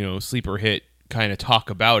 sleeper hit kind of talk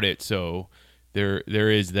about it. So there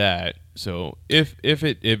is that. So if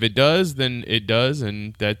it does, then it does,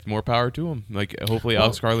 and that's more power to him. Like, hopefully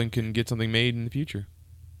Alex Garland can get something made in the future.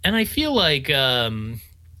 And I feel like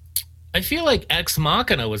Ex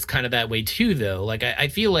Machina was kind of that way too, though. Like, I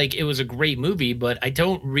feel like it was a great movie, but I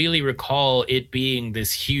don't really recall it being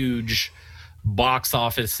this huge box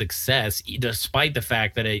office success, despite the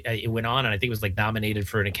fact that it went on and I think it was like nominated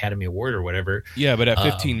for an Academy Award or whatever. Yeah, but at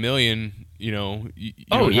 15 million, you don't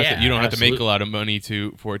have to make a lot of money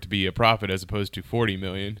for it to be a profit, as opposed to 40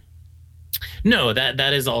 million. No,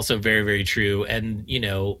 that is also very, very true. And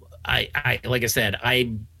I like I said,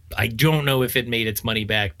 I don't know if it made its money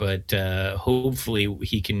back, but hopefully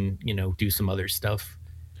he can, do some other stuff.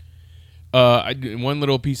 One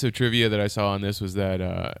little piece of trivia that I saw on this was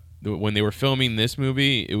that when they were filming this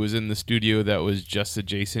movie, it was in the studio that was just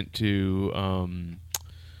adjacent to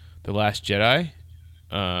The Last Jedi.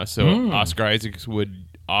 So Oscar Isaacs would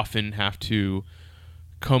often have to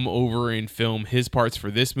come over and film his parts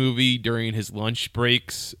for this movie during his lunch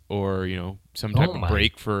breaks, or some type of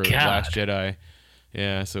break for The Last Jedi.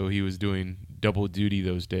 Yeah, so he was doing double duty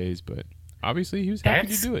those days, but obviously he was happy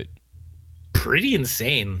to do it. Pretty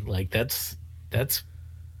insane. Like, that's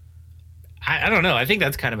I don't know. I think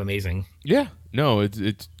that's kind of amazing. Yeah. No,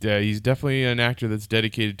 it's he's definitely an actor that's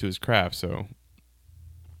dedicated to his craft,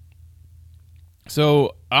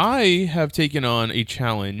 So I have taken on a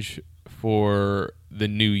challenge for the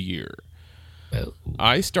new year. Oh.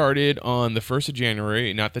 I started on the 1st of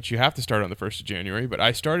January. Not that you have to start on the 1st of January, but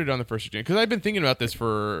I started on the 1st of January because I've been thinking about this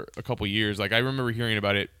for a couple years. Like, I remember hearing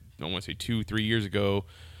about it, I want to say 2-3 years ago,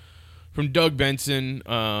 from Doug Benson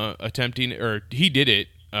attempting, or he did it.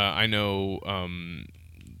 I know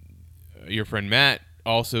your friend Matt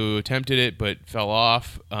also attempted it but fell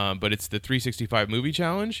off. But it's the 365 movie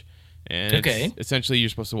challenge, and it's essentially you're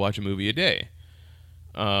supposed to watch a movie a day.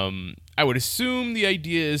 I would assume the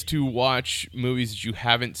idea is to watch movies that you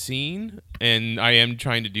haven't seen, and I am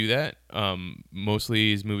trying to do that.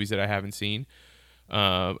 Mostly is movies that I haven't seen.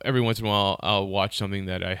 Every once in a while, I'll watch something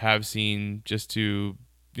that I have seen just to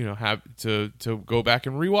have to go back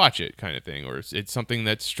and rewatch it, kind of thing, or it's something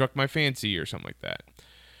that struck my fancy or something like that.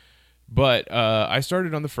 But I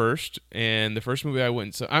started on the 1st, and the first movie I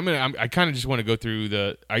went. So I kind of just want to go through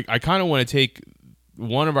I kind of want to take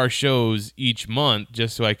one of our shows each month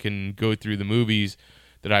just so I can go through the movies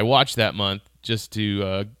that I watched that month, just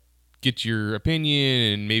to get your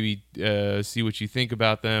opinion and maybe see what you think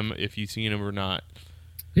about them, if you've seen them or not.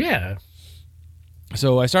 Yeah.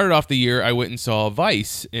 So I started off the year, I went and saw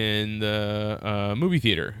Vice in the movie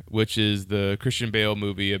theater, which is the Christian Bale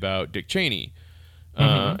movie about Dick Cheney.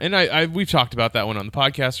 And we've talked about that one on the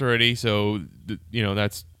podcast already, so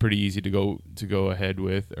that's pretty easy to go ahead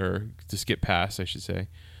with, or to skip past, I should say.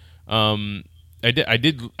 I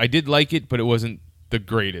did like it, but it wasn't the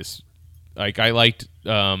greatest. Like, I liked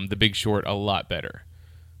The Big Short a lot better.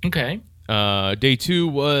 Okay. Day 2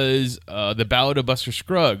 was The Ballad of Buster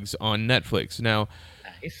Scruggs on Netflix. Now,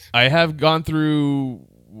 nice. I have gone through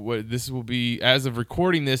what this will be, as of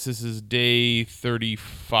recording this is day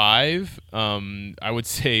 35. I would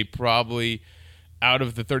say probably out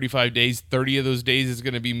of the 35 days, 30 of those days is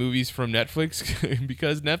going to be movies from Netflix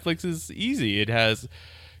because Netflix is easy. It has,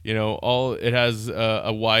 it has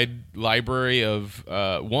a wide library of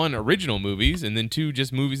 1, original movies, and then 2,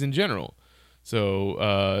 just movies in general.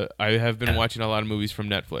 So I have been watching a lot of movies from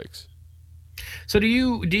Netflix. So do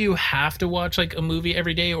you have to watch like a movie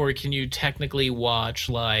every day, or can you technically watch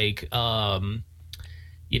like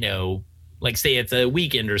you know, like say it's a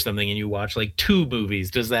weekend or something and you watch like 2 movies?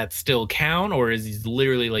 Does that still count, or is it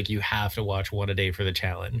literally like you have to watch one a day for the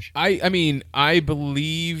challenge? I mean, I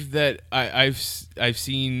believe that I've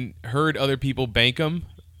heard other people bank them.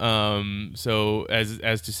 So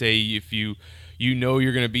as to say, if you know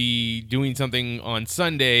you're going to be doing something on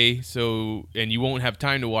Sunday, so and you won't have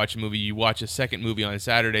time to watch a movie, you watch a second movie on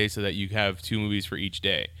Saturday so that you have 2 movies for each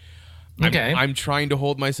day. Okay. I'm trying to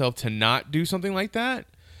hold myself to not do something like that.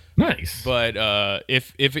 Nice. But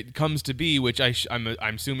if it comes to be, which I'm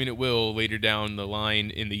assuming it will later down the line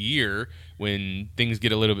in the year when things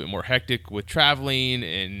get a little bit more hectic with traveling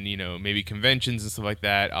and maybe conventions and stuff like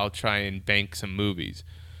that, I'll try and bank some movies.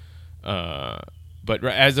 But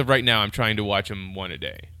as of right now, I'm trying to watch them one a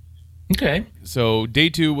day. Okay. So day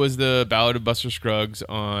 2 was the Ballad of Buster Scruggs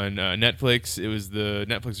on Netflix. It was the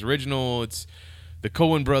Netflix original. It's the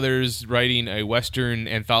Coen brothers writing a Western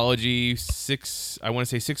anthology, 6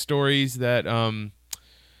 stories that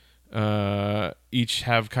each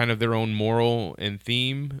have kind of their own moral and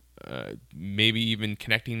theme, maybe even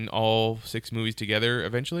connecting all 6 movies together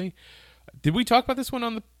eventually. Did we talk about this one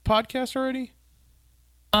on the podcast already?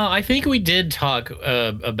 I think we did talk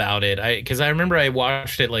about it. Because I remember I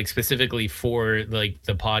watched it like specifically for like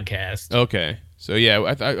the podcast. Okay, so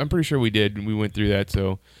yeah, I'm pretty sure we did. We went through that.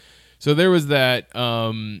 So there was that.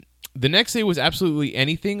 The next day was Absolutely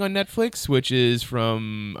Anything on Netflix, which is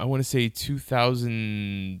from, I want to say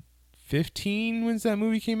 2015. When's that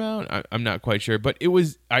movie came out? I'm not quite sure, but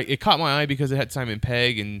it caught my eye because it had Simon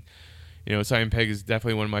Pegg, and Simon Pegg is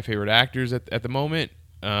definitely one of my favorite actors at the moment.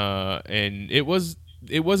 And it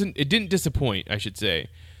didn't disappoint, I should say.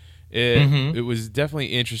 It was definitely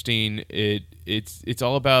interesting. It's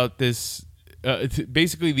all about this.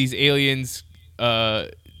 Basically, these aliens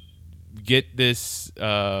get this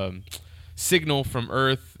signal from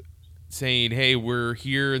Earth saying, hey, we're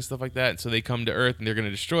here and stuff like that. And so they come to Earth and they're going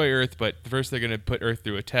to destroy Earth. But first they're going to put Earth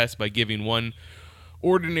through a test by giving one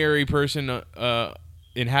ordinary person,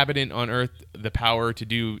 inhabitant on Earth, the power to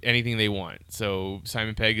do anything they want. So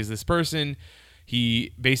Simon Pegg is this person.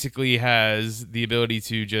 He basically has the ability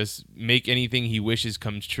to just make anything he wishes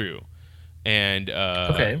comes true. And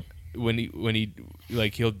okay. when he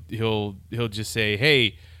like he'll just say,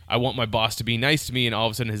 hey, I want my boss to be nice to me, and all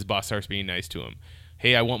of a sudden his boss starts being nice to him.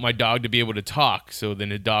 Hey, I want my dog to be able to talk, so then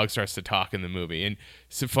the dog starts to talk in the movie. And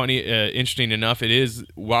so funny, interesting enough, it is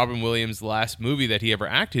Robin Williams' last movie that he ever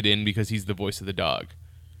acted in because he's the voice of the dog.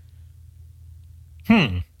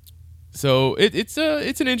 So it's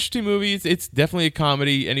an interesting movie. It's definitely a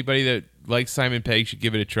comedy. Anybody that likes Simon Pegg should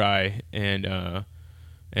give it a try and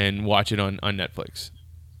watch it on Netflix.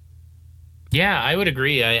 Yeah, I would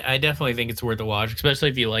agree. I definitely think it's worth a watch, especially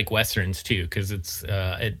if you like westerns too, because it's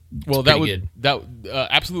pretty good.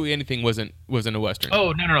 Absolutely Anything wasn't a western.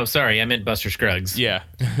 Oh no, sorry, I meant Buster Scruggs. Yeah.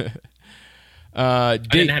 I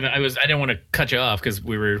didn't want to cut you off because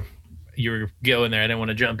you were going there. I didn't want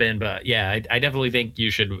to jump in, but yeah, I definitely think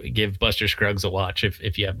you should give Buster Scruggs a watch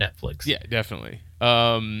if you have Netflix. Yeah, definitely.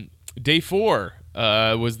 Day 4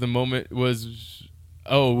 was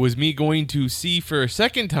me going to see for a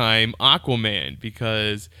second time Aquaman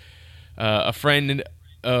because a friend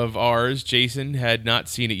of ours, Jason, had not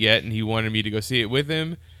seen it yet, and he wanted me to go see it with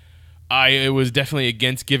him. I was definitely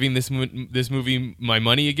against giving this movie my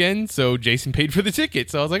money again, so Jason paid for the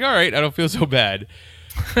ticket. So I was like, all right, I don't feel so bad.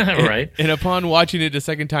 Right. And upon watching it a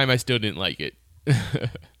second time, I still didn't like it.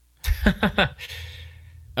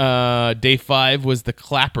 Day 5 was The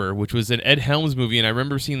Clapper, which was an Ed Helms movie, and I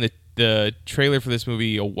remember seeing the trailer for this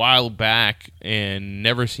movie a while back and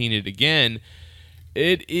never seen it again.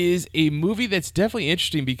 It is a movie that's definitely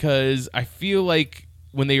interesting because I feel like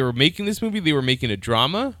when they were making this movie, they were making a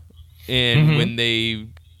drama, and when they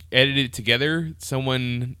edited it together,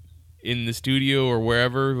 someone in the studio or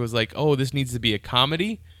wherever was like, oh, this needs to be a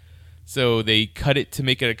comedy. So they cut it to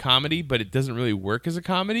make it a comedy, but it doesn't really work as a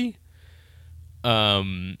comedy.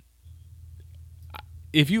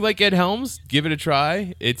 If you like Ed Helms, give it a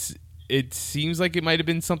try. It seems like it might have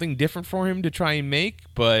been something different for him to try and make,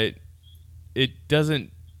 but it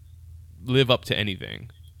doesn't live up to anything.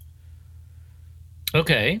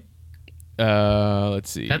 Okay. Let's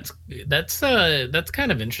see. That's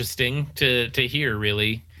kind of interesting to hear,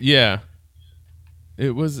 really. Yeah.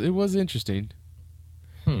 It was interesting.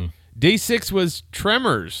 Day 6 was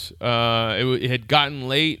Tremors. It had gotten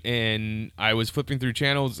late, and I was flipping through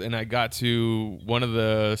channels, and I got to one of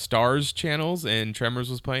the Stars channels, and Tremors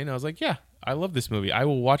was playing. I was like, yeah, I love this movie. I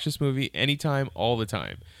will watch this movie anytime, all the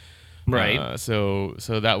time. Right. So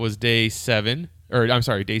that was day 7, or I'm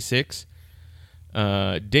sorry, day 6.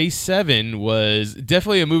 Day 7 was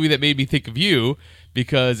definitely a movie that made me think of you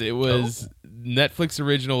because it was Netflix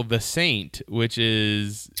original The Saint, which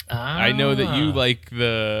is I know that you like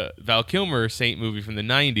the Val Kilmer Saint movie from the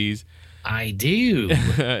 90s. I do.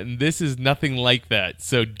 And this is nothing like that,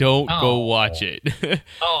 so don't go watch it.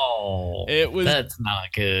 That's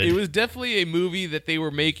not good. It was definitely a movie that they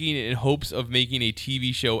were making in hopes of making a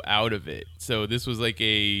TV show out of it. So this was like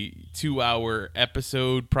a 2-hour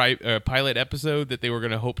episode, pilot episode that they were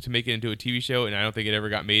going to hope to make it into a TV show, and I don't think it ever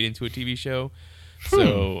got made into a TV show.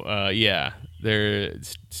 So, yeah,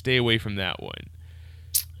 stay away from that one.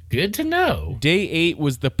 Good to know. Day 8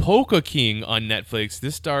 was The Polka King on Netflix.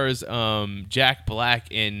 This stars Jack Black,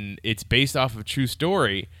 and it's based off of a true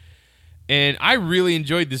story. And I really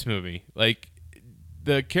enjoyed this movie. Like,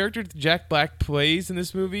 the character Jack Black plays in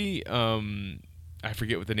this movie, I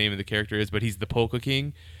forget what the name of the character is, but he's the Polka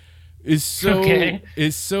King, is so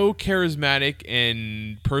charismatic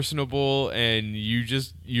and personable, and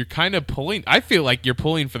you're kind of pulling. I feel like you're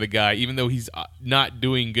pulling for the guy, even though he's not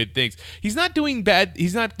doing good things. He's not doing bad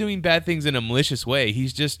things in a malicious way.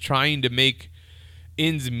 He's just trying to make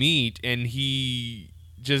ends meet, and he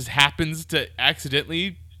just happens to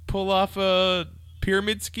accidentally pull off a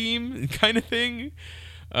pyramid scheme kind of thing.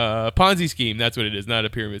 Ponzi scheme, that's what it is, not a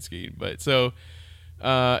pyramid scheme. But so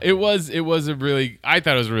it was a really, I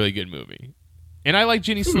thought it was a really good movie. And I like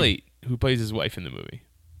Jenny Slate, who plays his wife in the movie.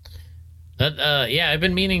 Yeah, I've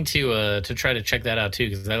been meaning to try to check that out too,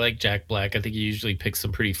 because I like Jack Black. I think he usually picks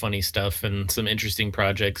some pretty funny stuff and some interesting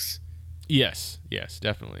projects. Yes,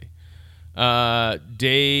 definitely.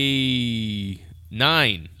 Day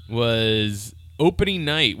 9 was Opening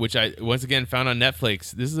Night, which I once again found on Netflix.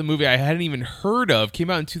 This is a movie I hadn't even heard of. Came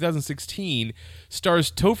out in 2016.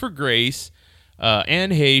 Stars Topher Grace, Anne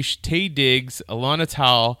Heche, Taye Diggs, Alana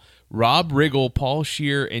Tal, Rob Riggle, Paul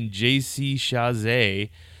Scheer, and J.C. Chazé.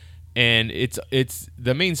 And it's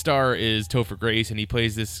the main star is Topher Grace, and he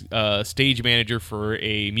plays this stage manager for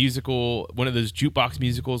a musical, one of those jukebox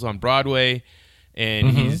musicals on Broadway. And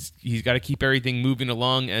he's got to keep everything moving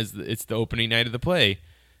along as it's the opening night of the play.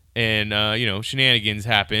 And shenanigans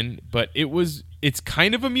happen, but it's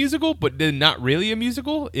kind of a musical, but then not really a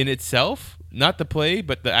musical in itself. Not the play,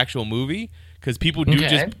 but the actual movie, because people do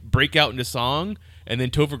just break out into song, and then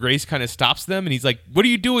Topher Grace kind of stops them, and he's like, "What are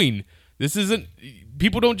you doing? This isn't.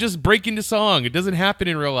 People don't just break into song. It doesn't happen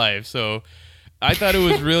in real life." So I thought it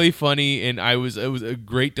was really funny, and it was a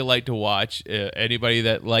great delight to watch. Anybody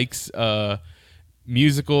that likes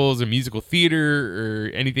musicals or musical theater or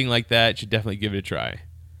anything like that should definitely give it a try.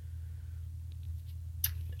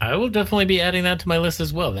 I will definitely be adding that to my list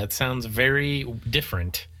as well. That sounds very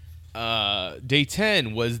different. Day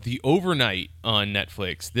 10 was The Overnight on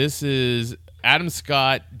Netflix. This is Adam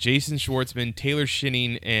Scott, Jason Schwartzman, Taylor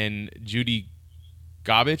Schilling, and Judy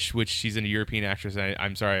Gobich, which she's a European actress.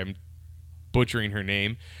 I'm sorry, I'm butchering her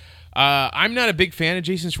name. I'm not a big fan of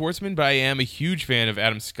Jason Schwartzman, but I am a huge fan of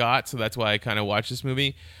Adam Scott, so that's why I kind of watched this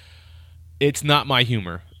movie. It's not my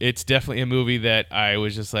humor. It's definitely a movie that I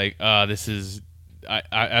was just like, this is...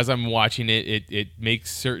 as I'm watching it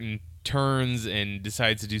makes certain turns and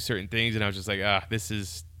decides to do certain things, and I was just like, this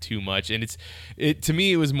is too much. And to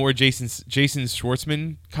me, it was more Jason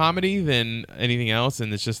Schwartzman comedy than anything else,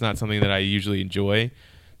 and it's just not something that I usually enjoy.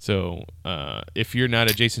 So if you're not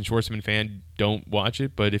a Jason Schwartzman fan, don't watch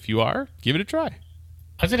it. But if you are, give it a try.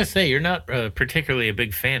 I was going to say, you're not particularly a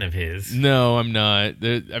big fan of his. No, I'm not.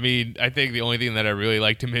 I mean, I think the only thing that I really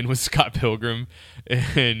liked him in was Scott Pilgrim.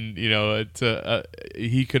 And,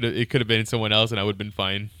 it could have been someone else, and I would have been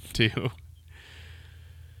fine, too.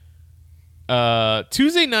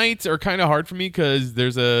 Tuesday nights are kind of hard for me because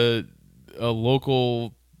there's a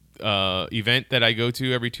local event that I go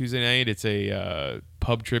to every Tuesday night. It's a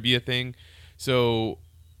pub trivia thing. So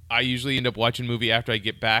I usually end up watching a movie after I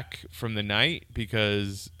get back from the night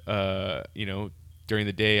because, during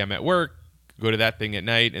the day I'm at work, go to that thing at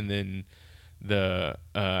night, and then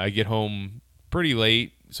I get home pretty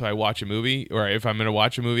late, so I watch a movie. Or if I'm going to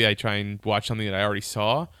watch a movie, I try and watch something that I already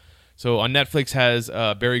saw. So on Netflix has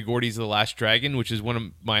Barry Gordy's The Last Dragon, which is one of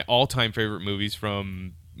my all-time favorite movies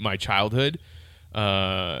from my childhood.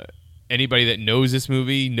 Anybody that knows this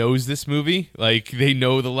movie. Like, they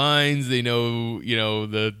know the lines, they know,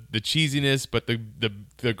 the cheesiness, but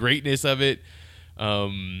the greatness of it.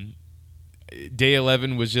 Day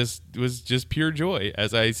 11 was just pure joy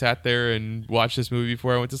as I sat there and watched this movie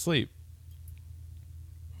before I went to sleep.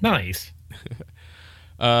 Nice.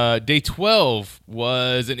 Day 12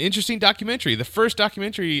 was an interesting documentary. The first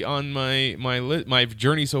documentary on my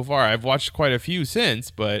journey so far. I've watched quite a few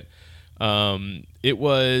since, but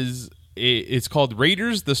It's called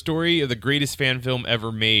Raiders: The Story of the Greatest Fan Film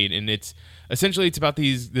Ever Made, and it's about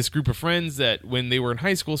this group of friends that when they were in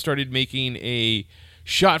high school started making a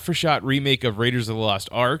shot-for-shot remake of Raiders of the Lost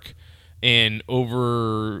Ark, and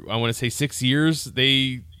over I want to say 6 years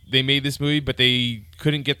they made this movie, but they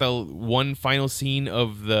couldn't get the one final scene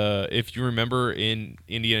of if you remember in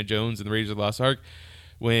Indiana Jones and the Raiders of the Lost Ark,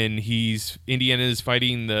 when Indiana is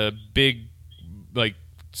fighting the big like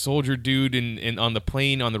soldier dude in on the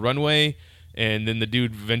plane on the runway, and then the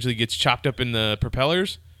dude eventually gets chopped up in the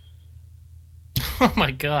propellers. Oh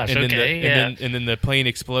my gosh! And okay, and then the plane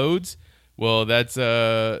explodes. Well, that's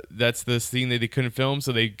the scene that they couldn't film,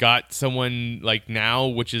 so they got someone like now,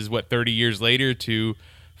 which is 30 years later, to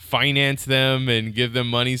finance them and give them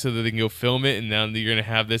money so that they can go film it. And now you're gonna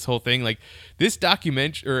have this whole thing. Like this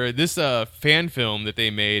documentary or this fan film that they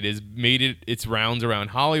made its rounds around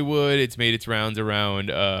Hollywood. It's made its rounds around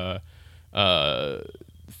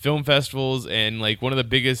film festivals, and like one of the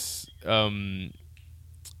biggest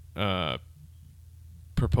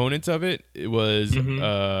proponents of it was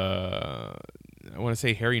I want to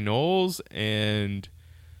say Harry Knowles and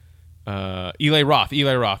Eli Roth.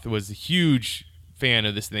 Eli Roth was a huge fan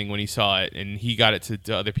of this thing when he saw it, and he got it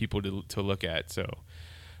to other people to look at. So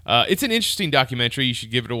it's an interesting documentary. You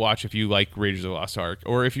should give it a watch if you like Raiders of the Lost Ark,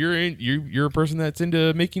 or if you're a person that's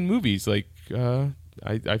into making movies. Like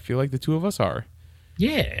I feel like the two of us are.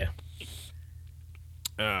 Yeah.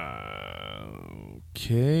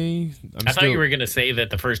 Okay. I thought you were going to say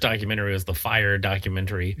that the first documentary was the Fire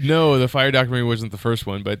documentary. No, the Fire documentary wasn't the first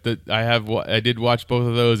one, but I did watch both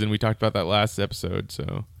of those, and we talked about that last episode.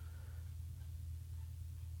 So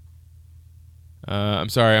I'm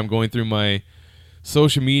sorry, I'm going through my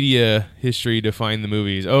social media history to find the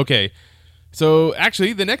movies. Okay. So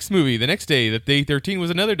actually, the next day, the Day 13, was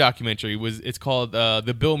another documentary. It's called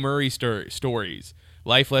The Bill Murray Stories: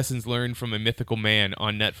 Life Lessons Learned from a Mythical Man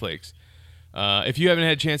on Netflix. If you haven't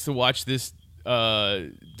had a chance to watch this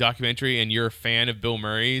documentary and you're a fan of Bill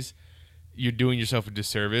Murray's, you're doing yourself a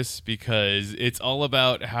disservice, because it's all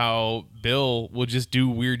about how Bill will just do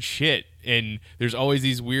weird shit, and there's always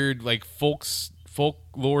these weird like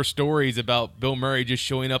folklore stories about Bill Murray just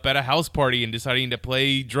showing up at a house party and deciding to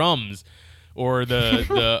play drums, or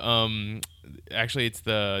actually it's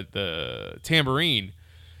the tambourine,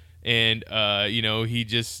 and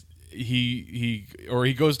he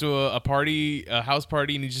goes to a house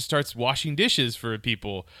party, and he just starts washing dishes for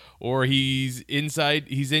people, or he's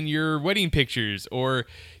in your wedding pictures, or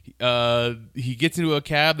he gets into a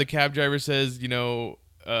cab. The cab driver says,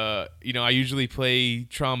 I usually play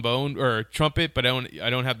trombone or trumpet, but I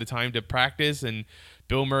don't have the time to practice. And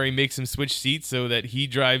Bill Murray makes him switch seats so that he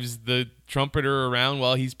drives the trumpeter around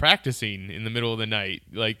while he's practicing in the middle of the night,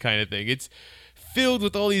 like kind of thing. It's filled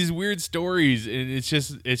with all these weird stories, and it's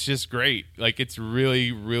just great. Like, it's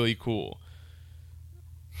really, really cool.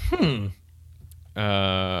 What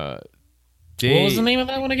was the name of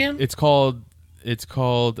that one again? It's called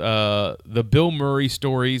The Bill Murray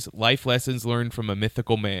Stories: Life Lessons Learned from a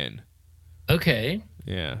Mythical Man. Okay.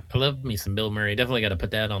 Yeah. I love me some Bill Murray. Definitely got to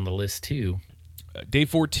put that on the list too. Day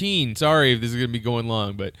 14. Sorry if this is going to be going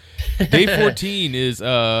long, but Day 14 is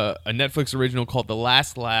a Netflix original called The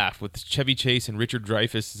Last Laugh with Chevy Chase and Richard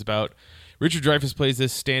Dreyfuss. It's about Richard Dreyfuss plays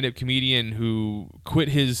this stand-up comedian who quit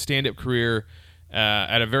his stand-up career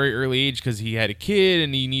at a very early age because he had a kid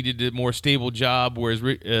and he needed a more stable job, whereas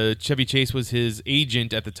Chevy Chase was his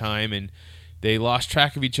agent at the time, and they lost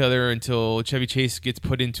track of each other until Chevy Chase gets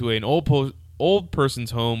put into an old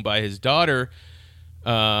person's home by his daughter,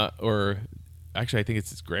 or actually I think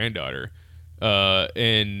it's his granddaughter,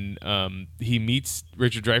 and he meets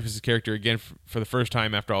Richard Dreyfuss' character again for the first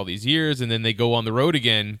time after all these years, and then they go on the road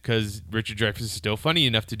again because Richard Dreyfuss is still funny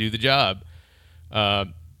enough to do the job.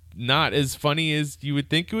 Not as funny as you would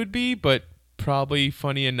think it would be, but probably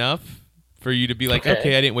funny enough for you to be like,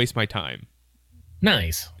 okay, I didn't waste my time.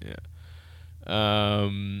 Nice. Yeah. So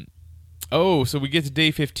we get to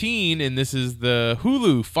Day 15, and this is the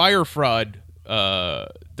Hulu Fire Fraud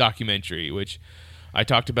documentary, which I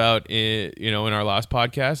talked about in our last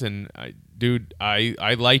podcast, and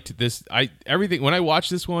I liked this. Everything when I watched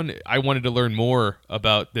this one, I wanted to learn more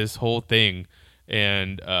about this whole thing,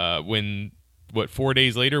 and 4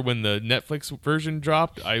 days later when the Netflix version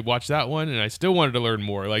dropped, I watched that one, and I still wanted to learn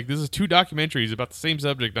more. Like, this is 2 documentaries about the same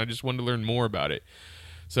subject, and I just wanted to learn more about it.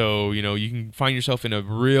 So, you can find yourself in a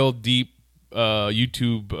real deep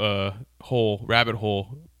YouTube rabbit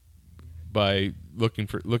hole by looking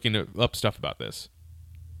up stuff about this.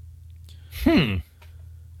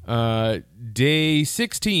 Day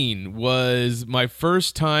 16 was my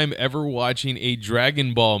first time ever watching a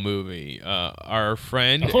Dragon Ball movie. Our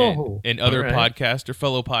friend and other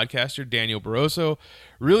fellow podcaster, Daniel Barroso,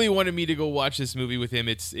 really wanted me to go watch this movie with him.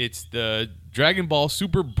 It's the Dragon Ball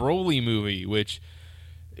Super Broly movie, which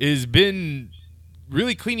has been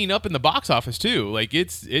really cleaning up in the box office too. Like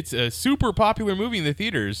it's a super popular movie in the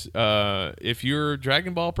theaters. If you're a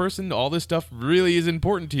Dragon Ball person, all this stuff really is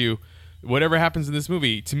important to you. Whatever happens in this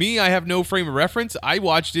movie, to me, I have no frame of reference. I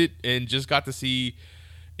watched it and just got to see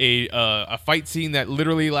a fight scene that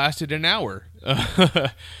literally lasted an hour.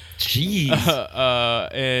 Jeez.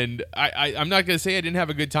 And I'm not going to say I didn't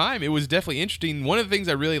have a good time. It was definitely interesting. One of the things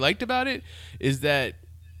I really liked about it is that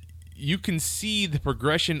you can see the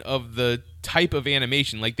progression of the type of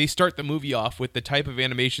animation. Like they start the movie off with the type of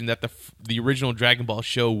animation that the original Dragon Ball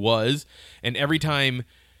show was, and every time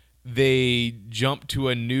they jump to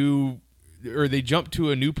a new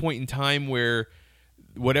point in time where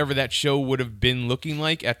whatever that show would have been looking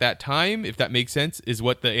like at that time, if that makes sense, is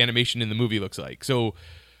what the animation in the movie looks like. So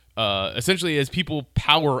essentially, as people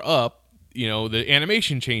power up, the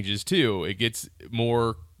animation changes too. It gets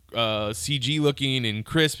more CG looking and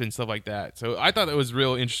crisp and stuff like that. So I thought that was a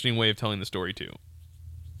real interesting way of telling the story too.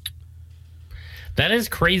 That is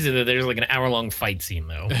crazy that there's like an hour-long fight scene,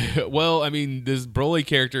 though. Well, I mean, this Broly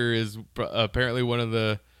character is apparently one of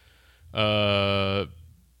the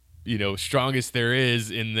strongest there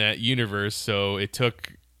is in that universe. So it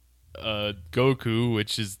took Goku,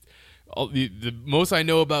 which is the most I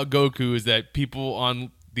know about Goku is that people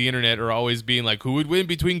on the internet are always being like, who would win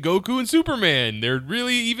between Goku and Superman? They're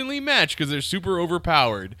really evenly matched because they're super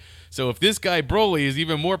overpowered. So if this guy Broly is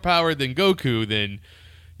even more powered than Goku, then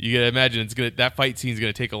you gotta imagine that fight scene is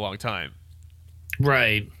gonna take a long time.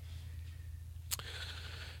 Right.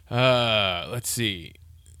 Let's see.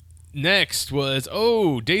 Next was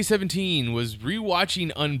day 17 was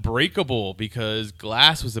rewatching Unbreakable because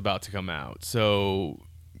Glass was about to come out. So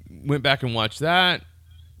went back and watched that.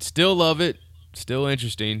 Still love it. Still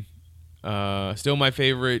interesting. Still my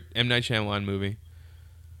favorite M. Night Shyamalan movie.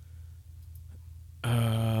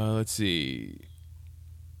 Let's see.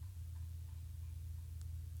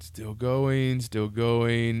 Still going.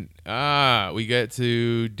 We get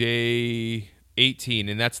to day 18,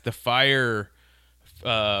 and that's the Fire,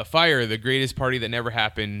 the Greatest Party That Never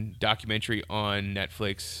Happened documentary on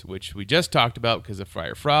Netflix, which we just talked about because of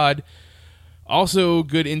Fire Fraud. Also,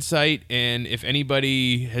 good insight, and if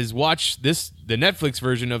anybody has watched the Netflix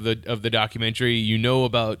version of the documentary, you know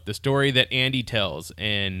about the story that Andy tells,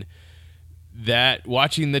 and that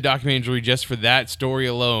watching the documentary just for that story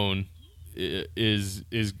alone is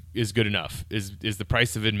good enough. Is the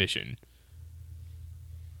price of admission.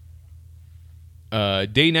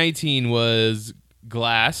 Day 19 was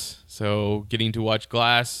Glass, so getting to watch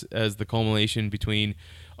Glass as the culmination between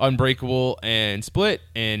Unbreakable and Split,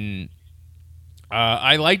 and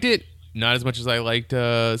I liked it. Not as much as I liked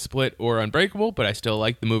Split or Unbreakable, but I still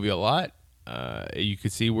liked the movie a lot. You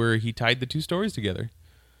could see where he tied the two stories together.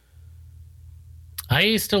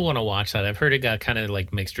 I still want to watch that. I've heard it got kind of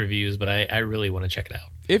like mixed reviews, but I really want to check it out.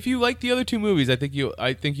 If you like the other two movies, I think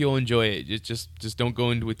you'll enjoy it. Just don't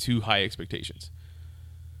go into with too high expectations.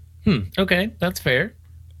 Okay, that's fair.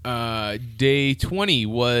 Day 20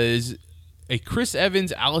 was a Chris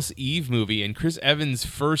Evans Alice Eve movie, and Chris Evans'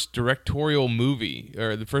 first directorial movie,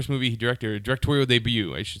 or the first movie he directed, directorial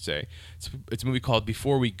debut, I should say. It's a movie called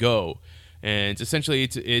Before We Go. And it's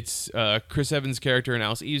Chris Evans' character and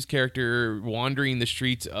Alice Eve's character wandering the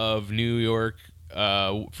streets of New York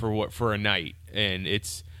for a night, and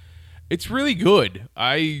it's really good.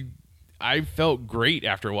 I felt great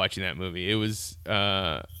after watching that movie. It was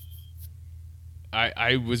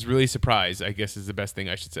I was really surprised, I guess is the best thing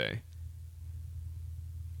I should say.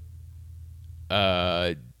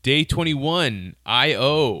 Day 21,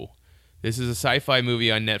 I.O. This is a sci-fi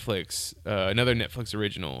movie on Netflix, another Netflix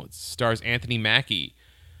original. It stars Anthony Mackie.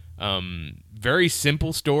 Very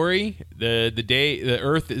simple story. The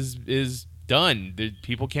Earth is done. The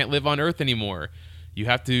people can't live on Earth anymore. You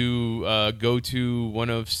have to go to one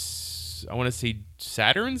of, I want to say,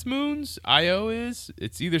 Saturn's moons. Io is.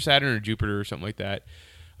 It's either Saturn or Jupiter or something like that,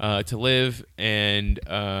 to live. And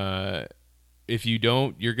if you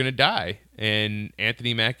don't, you're gonna die. And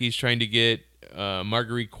Anthony Mackie's trying to get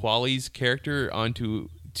Marguerite Qualley's character onto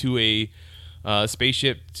a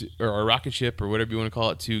spaceship or a rocket ship or whatever you want to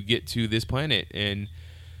call it to get to this planet. And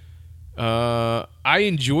I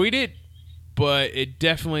enjoyed it, but it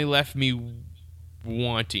definitely left me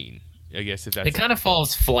wanting, I guess, if that's it. Kind of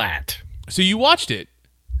falls flat. So you watched it?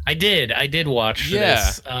 I did watch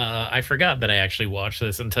this. I forgot that I actually watched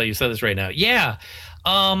this until you said this right now. Yeah,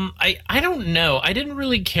 I don't know. I didn't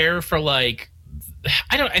really care for like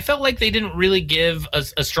I felt like they didn't really give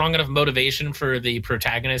a strong enough motivation for the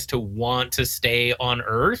protagonist to want to stay on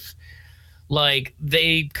Earth. Like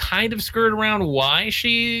they kind of skirt around why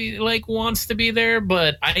she like wants to be there,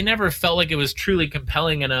 but I never felt like it was truly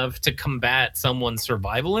compelling enough to combat someone's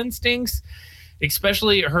survival instincts,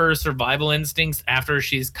 especially her survival instincts after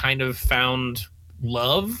she's kind of found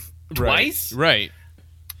love twice. Right.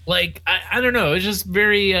 Like I don't know, it's just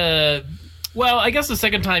very well, I guess the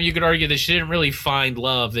second time you could argue that she didn't really find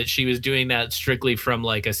love, that she was doing that strictly from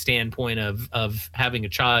like a standpoint of having a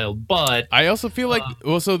child. But I also feel like,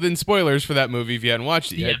 well, so then spoilers for that movie if you hadn't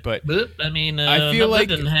watched it yet, but I mean, I feel like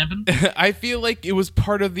that didn't happen. I feel like it was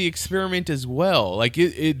part of the experiment as well. Like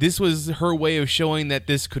this was her way of showing that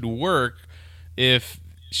this could work if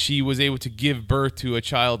she was able to give birth to a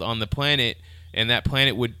child on the planet, and that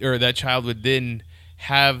planet would, or that child would then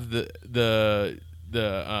have the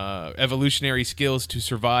evolutionary skills to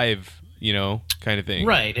survive, you know, kind of thing.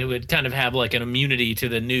 Right. It would kind of have like an immunity to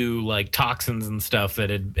the new like toxins and stuff that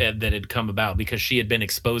had come about because she had been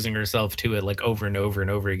exposing herself to it like over and over and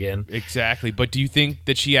over again. Exactly. But do you think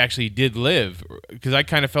that she actually did live? Because I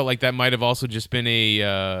kind of felt like that might have also just been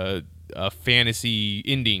a fantasy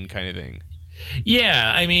ending kind of thing.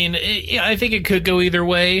 Yeah. I mean, I think it could go either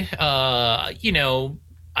way. You know,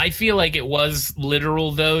 I feel like it was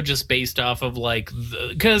literal though, just based off of like,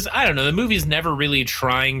 because I don't know, the movie's never really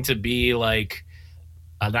trying to be like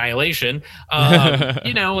Annihilation.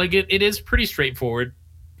 You know, like it is pretty straightforward,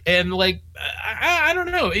 and like I don't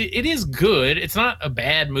know, it is good. It's not a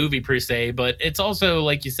bad movie per se, but it's also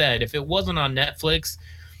like you said, if it wasn't on Netflix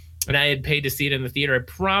and I had paid to see it in the theater, I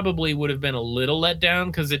probably would have been a little let down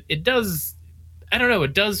because it does. I don't know,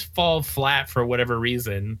 it does fall flat for whatever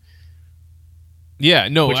reason. Yeah,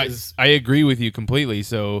 no, I agree with you completely.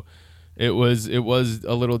 So it was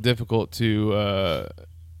a little difficult to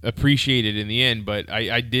appreciate it in the end, but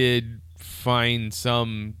I did find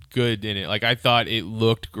some good in it. Like I thought it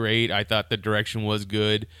looked great. I thought the direction was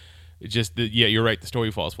good. It just yeah, you're right. The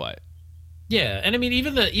story falls flat. Yeah, and I mean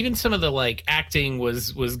even some of the like acting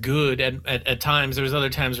was good at times. There was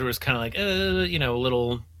other times where it was kind of like you know, a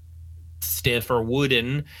little stiff or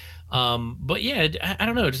wooden. But yeah, I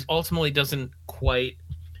don't know. It just ultimately doesn't quite.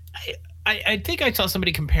 I think I saw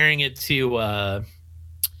somebody comparing it to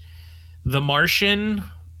The Martian,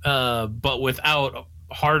 but without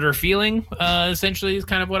harder feeling. Essentially, is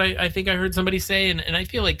kind of what I think I heard somebody say, and I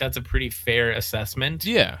feel like that's a pretty fair assessment.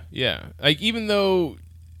 Yeah. Like even though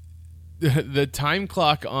the time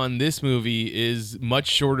clock on this movie is much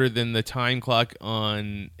shorter than the time clock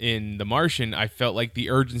in The Martian, I felt like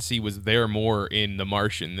the urgency was there more in The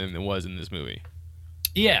Martian than it was in this movie.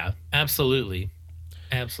 Yeah, absolutely.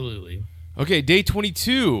 Okay, day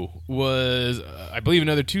 22 was, I believe,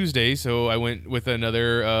 another Tuesday, so I went with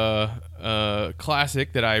another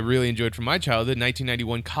classic that I really enjoyed from my childhood,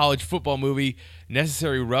 1991 college football movie,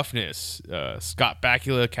 Necessary Roughness. Scott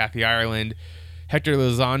Bakula, Kathy Ireland, Hector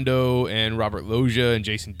Elizondo, and Robert Loggia, and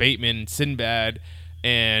Jason Bateman, Sinbad,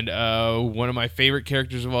 and one of my favorite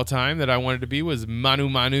characters of all time that I wanted to be was Manu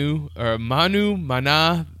Mana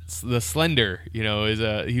the Slender. You know,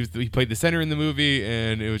 he played the center in the movie,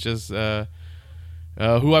 and it was just who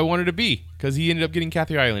I wanted to be because he ended up getting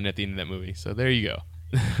Kathy Ireland at the end of that movie. So there you go.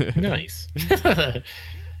 Nice.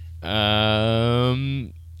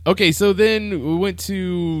 Okay, so then we went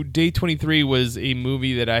to day 23 was a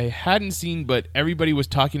movie that I hadn't seen, but everybody was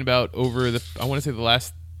talking about over I want to say the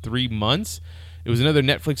last 3 months. It was another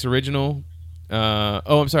Netflix original.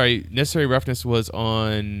 I'm sorry. Necessary Roughness was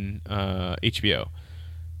on HBO.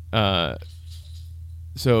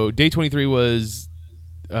 So day 23 was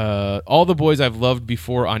All the Boys I've Loved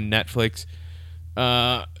Before on Netflix.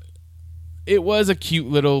 It was a cute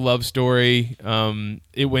little love story.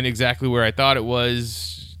 It went exactly where I thought it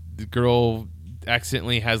was. The girl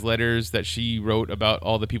accidentally has letters that she wrote about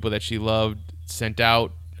all the people that she loved sent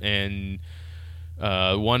out, and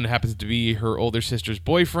one happens to be her older sister's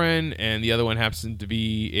boyfriend, and the other one happens to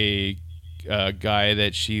be a guy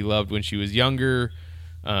that she loved when she was younger.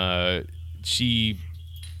 She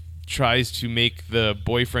tries to make the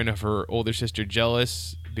boyfriend of her older sister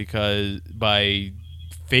jealous because by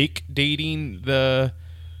fake dating the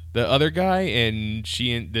other guy, and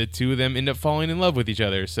the two of them end up falling in love with each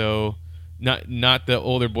other. So not the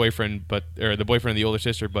older boyfriend, or the boyfriend of the older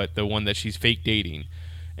sister, but the one that she's fake dating.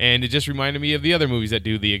 And it just reminded me of the other movies that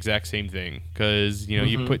do the exact same thing, because you know,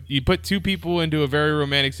 you put two people into a very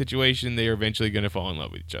romantic situation, they are eventually going to fall in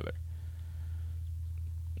love with each other.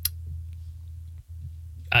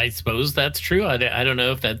 I suppose that's true. I don't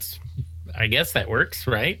know if that's. I guess that works,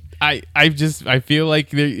 right? I feel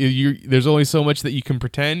like there's only so much that you can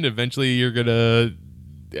pretend. Eventually, you're gonna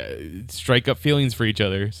strike up feelings for each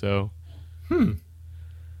other. So,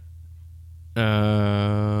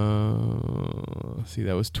 see,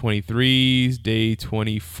 that was 23's. Day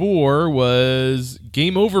 24 was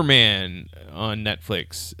Game Over Man on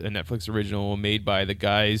Netflix, a Netflix original made by the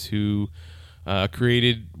guys who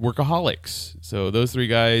created Workaholics. So those three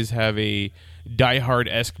guys have a Die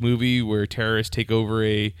Hard-esque movie where terrorists take over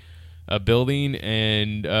a building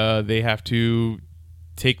and they have to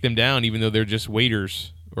take them down, even though they're just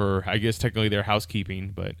waiters, or I guess technically they're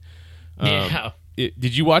housekeeping. But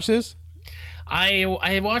did you watch this?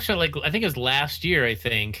 I watched it like I think it was last year. I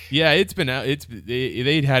think. Yeah, it's been out.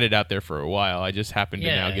 They'd had it out there for a while. I just happened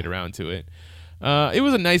to now get around to it. It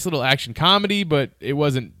was a nice little action comedy, but it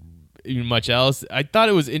wasn't even much else. I thought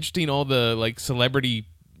it was interesting, all the like celebrity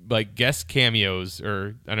like guest cameos,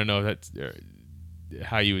 or I don't know if that's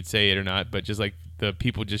how you would say it or not, but just like the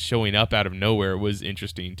people just showing up out of nowhere was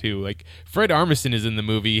interesting too. Like Fred Armisen is in the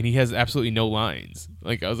movie and he has absolutely no lines.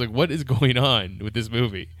 Like I was like, what is going on with this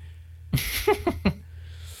movie?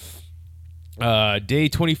 Day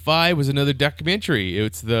 25 was another documentary.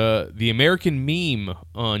 It's the American Meme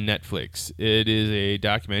on Netflix. It is a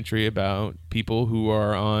documentary about people who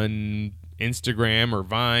are on Instagram or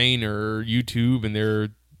Vine or YouTube and they're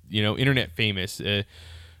internet famous.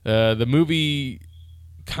 The movie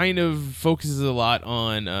kind of focuses a lot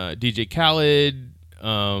on DJ Khaled,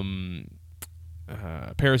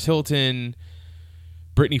 Paris Hilton,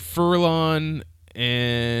 Brittany Furlan,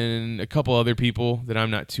 and a couple other people that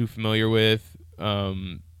I'm not too familiar with.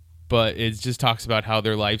 But it just talks about how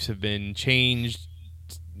their lives have been changed,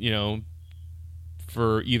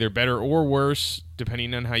 for either better or worse,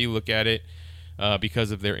 depending on how you look at it,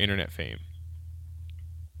 because of their internet fame.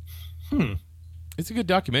 It's a good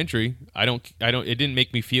documentary. It didn't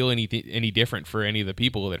make me feel any different for any of the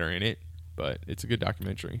people that are in it, but it's a good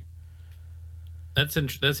documentary. That's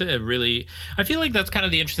a really. I feel like that's kind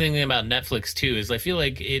of the interesting thing about Netflix too. Is I feel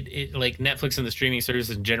like it like Netflix and the streaming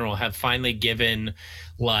services in general have finally given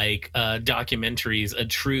like documentaries a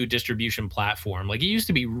true distribution platform. Like it used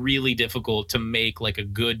to be really difficult to make like a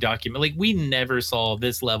good document. Like we never saw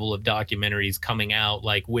this level of documentaries coming out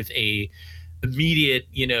like with a immediate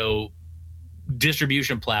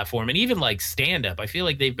distribution platform, and even like stand-up. I feel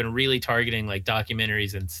like they've been really targeting like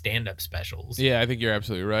documentaries and stand-up specials. Yeah, I think you're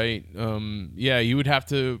absolutely right. You would have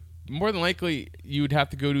to, more than likely, you would have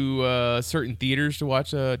to go to certain theaters to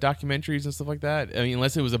watch documentaries and stuff like that. I mean,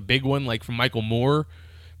 unless it was a big one like from Michael Moore.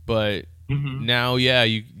 But now,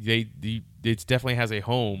 it definitely has a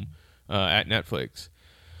home at Netflix.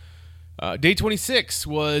 Day 26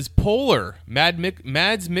 was Polar, Mads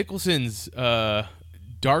Mikkelsen's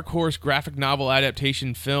Dark Horse graphic novel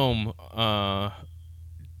adaptation film.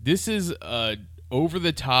 This is a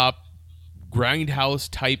over-the-top grindhouse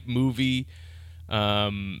type movie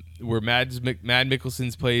where Mad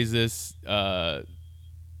Mikkelsen plays this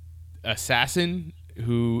assassin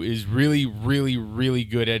who is really, really, really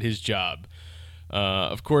good at his job.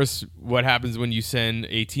 Of course, what happens when you send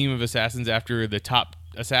a team of assassins after the top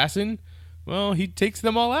assassin? Well, he takes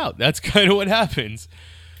them all out. That's kind of what happens.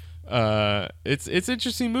 It's an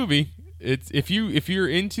interesting movie. It's if you're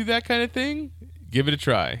into that kind of thing, give it a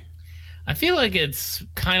try. I feel like it's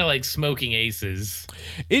kind of like Smoking Aces.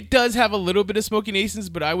 It does have a little bit of Smoking Aces,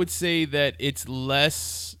 but I would say that it's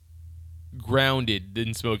less grounded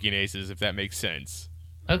than Smoking Aces, if that makes sense.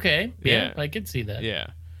 Okay. Yeah. I could see that.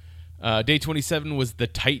 Yeah. Day 27 was The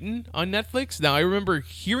Titan on Netflix. Now, I remember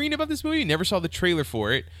hearing about this movie, never saw the trailer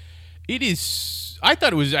for it. I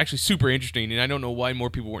thought it was actually super interesting, and I don't know why more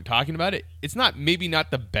people weren't talking about it. It's maybe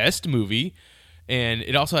not the best movie, and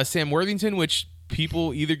it also has Sam Worthington, which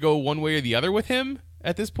people either go one way or the other with him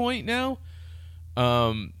at this point now.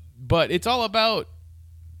 But it's all about,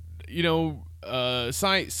 it's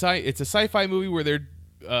a sci-fi movie where they're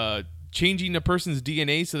changing a person's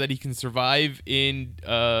DNA so that he can survive in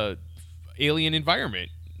alien environment.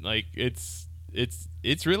 Like it's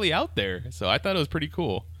really out there. So I thought it was pretty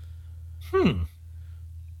cool.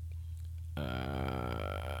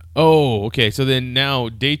 Okay. So then now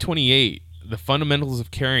day 28, The Fundamentals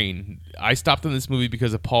of Caring. I stopped on this movie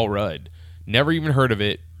because of Paul Rudd. Never even heard of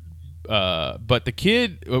it. But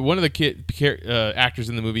one of the actors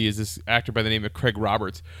in the movie is this actor by the name of Craig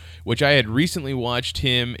Roberts, which I had recently watched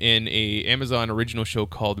him in a Amazon original show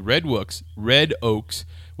called Red Oaks,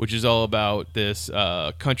 which is all about this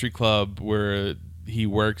country club where he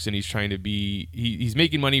works and he's trying to be he's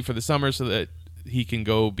making money for the summer so that he can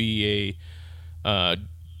go be a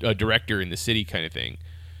director in the city kind of thing.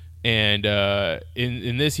 And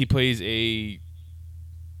in this he plays a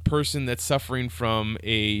person that's suffering from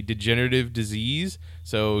a degenerative disease.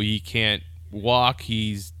 So he can't walk.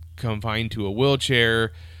 He's confined to a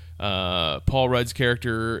wheelchair. Paul Rudd's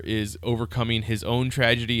character is overcoming his own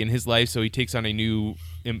tragedy in his life, so he takes on a new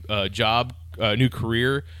job, new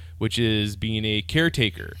career, which is being a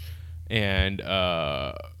caretaker. And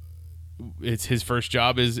it's his first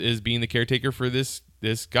job is being the caretaker for this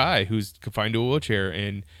guy who's confined to a wheelchair.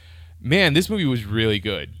 And man, this movie was really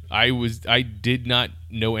good. I did not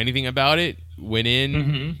know anything about it. Went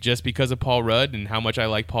in just because of Paul Rudd and how much I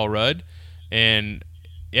like Paul Rudd. And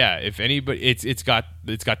yeah, if anybody, it's got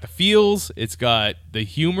the feels, it's got the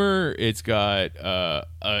humor, it's got a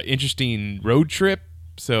interesting road trip.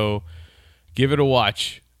 So give it a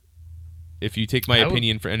watch. If you take my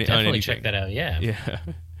opinion for any, definitely on anything. check that out. Yeah.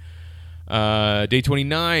 Day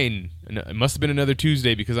 29. It must have been another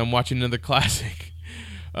Tuesday because I'm watching another classic.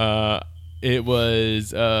 It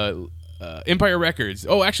was Empire Records.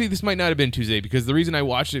 Oh, actually, this might not have been Tuesday because the reason I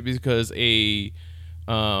watched it is because another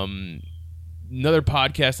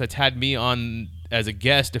podcast that's had me on as a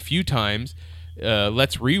guest a few times,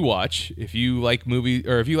 Let's Rewatch. If you like movies,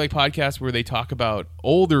 or if you like podcasts where they talk about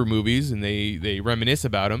older movies and they reminisce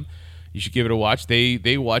about them, you should give it a watch.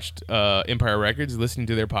 They watched Empire Records. Listening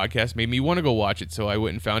to their podcast made me want to go watch it, so I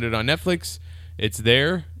went and found it on Netflix. It's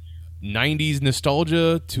there. 90s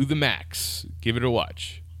nostalgia to the max. Give it a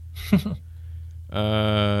watch.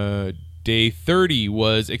 Day 30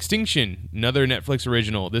 was Extinction, another Netflix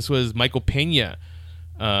original. This was Michael Pena.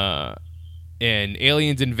 And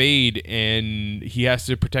aliens invade, and he has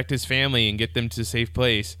to protect his family and get them to a safe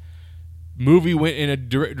place. Movie went in a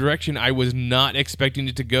direction I was not expecting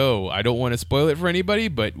it to go. I don't want to spoil it for anybody,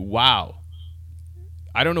 but wow.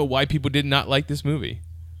 I don't know why people did not like this movie.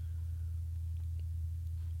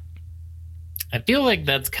 I feel like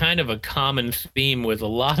that's kind of a common theme with a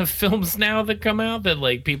lot of films now that come out, that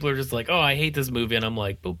like people are just like, oh, I hate this movie. And I'm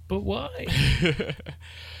like, but why?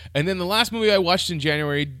 And then the last movie I watched in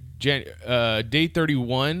January, Day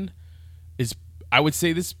 31, is, I would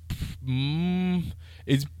say this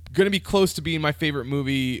is going to be close to being my favorite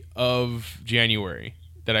movie of January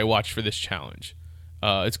that I watched for this challenge.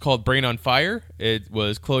 It's called Brain on Fire. It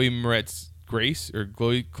was Chloe Grace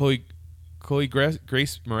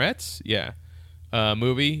Moretz,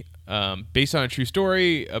 movie based on a true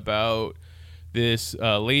story about this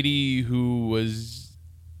lady who was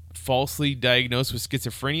falsely diagnosed with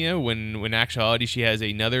schizophrenia when in actuality she has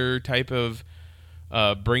another type of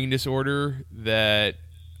brain disorder that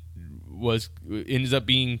ends up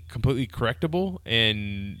being completely correctable.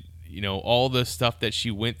 And all the stuff that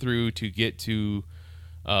she went through to get to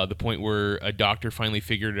the point where a doctor finally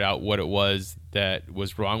figured out what it was that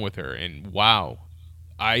was wrong with her. And wow,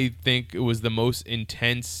 I think it was the most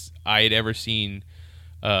intense I had ever seen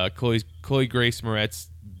Chloe Grace Moretz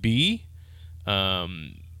be.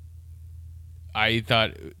 I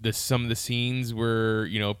thought some of the scenes where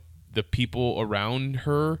the people around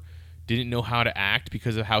her didn't know how to act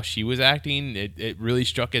because of how she was acting. It really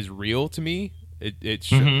struck as real to me.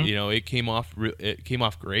 It came off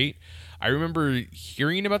great. I remember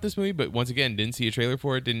hearing about this movie, but once again, didn't see a trailer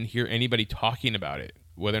for it. Didn't hear anybody talking about it,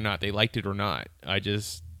 whether or not they liked it or not. I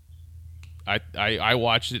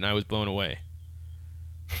watched it and I was blown away.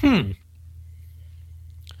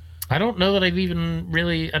 I don't know that I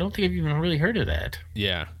don't think I've even really heard of that.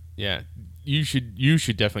 Yeah. You should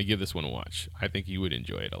definitely give this one a watch. I think you would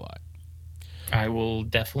enjoy it a lot. I will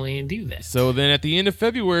definitely do that. So then at the end of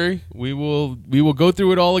February, we will go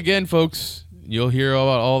through it all again, folks. You'll hear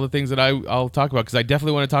about all the things that I'll talk about, because I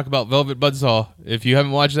definitely want to talk about Velvet Buzzsaw. If you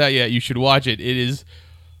haven't watched that yet, you should watch it. It is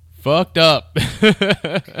fucked up.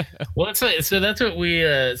 Well, so that's what we.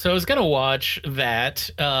 So I was gonna watch that,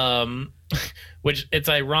 which it's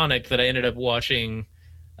ironic that I ended up watching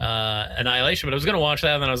Annihilation, but I was gonna watch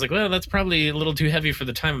that, and then I was like, well, that's probably a little too heavy for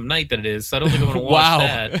the time of night that it is, so I don't think I want to watch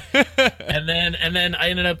that. And then I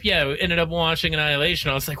ended up watching Annihilation.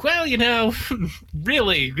 I was like, well,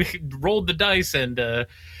 really rolled the dice and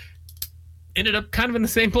ended up kind of in the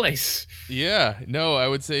same place. Yeah, no, I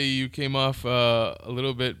would say you came off a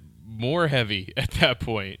little bit more heavy at that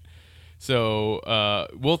point. So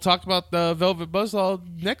we'll talk about the Velvet Buzzsaw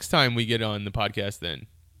next time we get on the podcast then.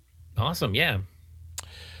 Awesome, yeah.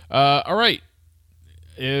 All right.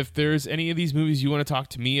 If there's any of these movies you want to talk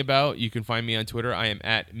to me about, you can find me on Twitter. I am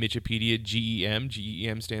at Mitchipedia, GEM.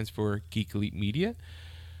 GEM stands for Geek Elite Media.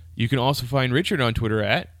 You can also find Richard on Twitter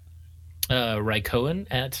at Rycohen,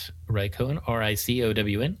 at Rycohen,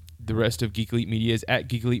 RICOWN. The rest of Geek Elite Media is at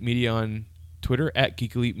Geek Elite Media on Twitter, at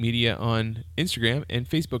Geek Elite Media on Instagram, and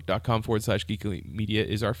Facebook.com/Geek Elite Media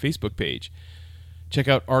is our Facebook page. Check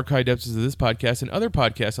out archived episodes of this podcast and other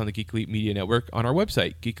podcasts on the Geek Elite Media Network on our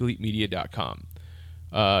website, geekelitemedia.com.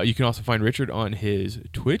 You can also find Richard on his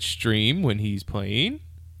Twitch stream when he's playing.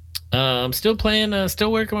 I'm still playing,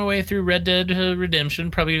 still working my way through Red Dead Redemption.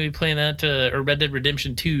 Probably going to be playing that, or Red Dead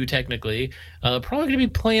Redemption 2, technically. Probably going to be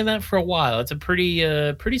playing that for a while. It's a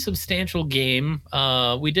pretty substantial game.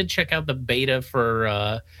 We did check out the beta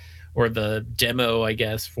for, or the demo, I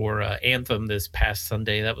guess, for Anthem this past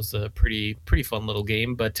Sunday. That was a pretty fun little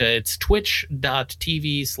game. But it's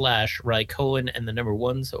twitch.tv/Rycohen and the number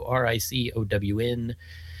 1, so RICOWN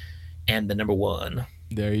and the number 1.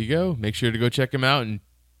 There you go. Make sure to go check him out and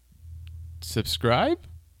subscribe.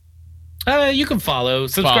 You can follow.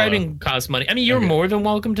 Subscribing costs money. I mean, you're more than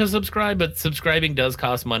welcome to subscribe, but subscribing does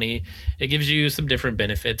cost money. It gives you some different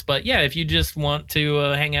benefits. But yeah, if you just want to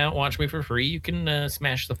hang out, watch me for free, you can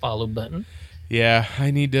smash the follow button. Yeah, I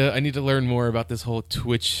need to learn more about this whole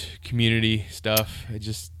Twitch community stuff.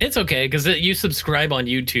 It's okay because you subscribe on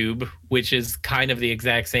YouTube, which is kind of the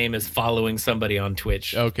exact same as following somebody on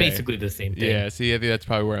Twitch. Okay, basically the same thing. Yeah, see, I think that's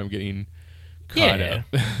probably where I'm getting caught up.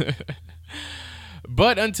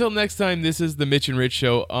 But until next time, this is the Mitch and Rich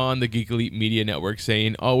Show on the Geek Elite Media Network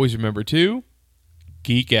saying, always remember to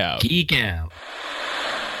geek out. Geek out.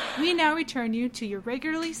 We now return you to your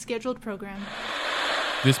regularly scheduled program.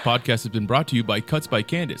 This podcast has been brought to you by Cuts by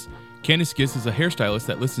Candace. Candace Giss is a hairstylist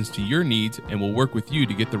that listens to your needs and will work with you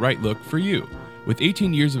to get the right look for you. With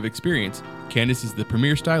 18 years of experience, Candace is the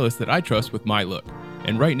premier stylist that I trust with my look.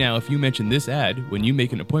 And right now, if you mention this ad when you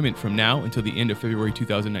make an appointment from now until the end of February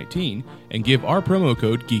 2019 and give our promo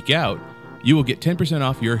code GEEKOUT, you will get 10%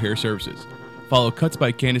 off your hair services. Follow Cuts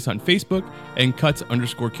by Candace on Facebook and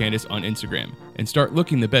Cuts_Candace on Instagram and start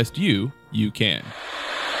looking the best you can.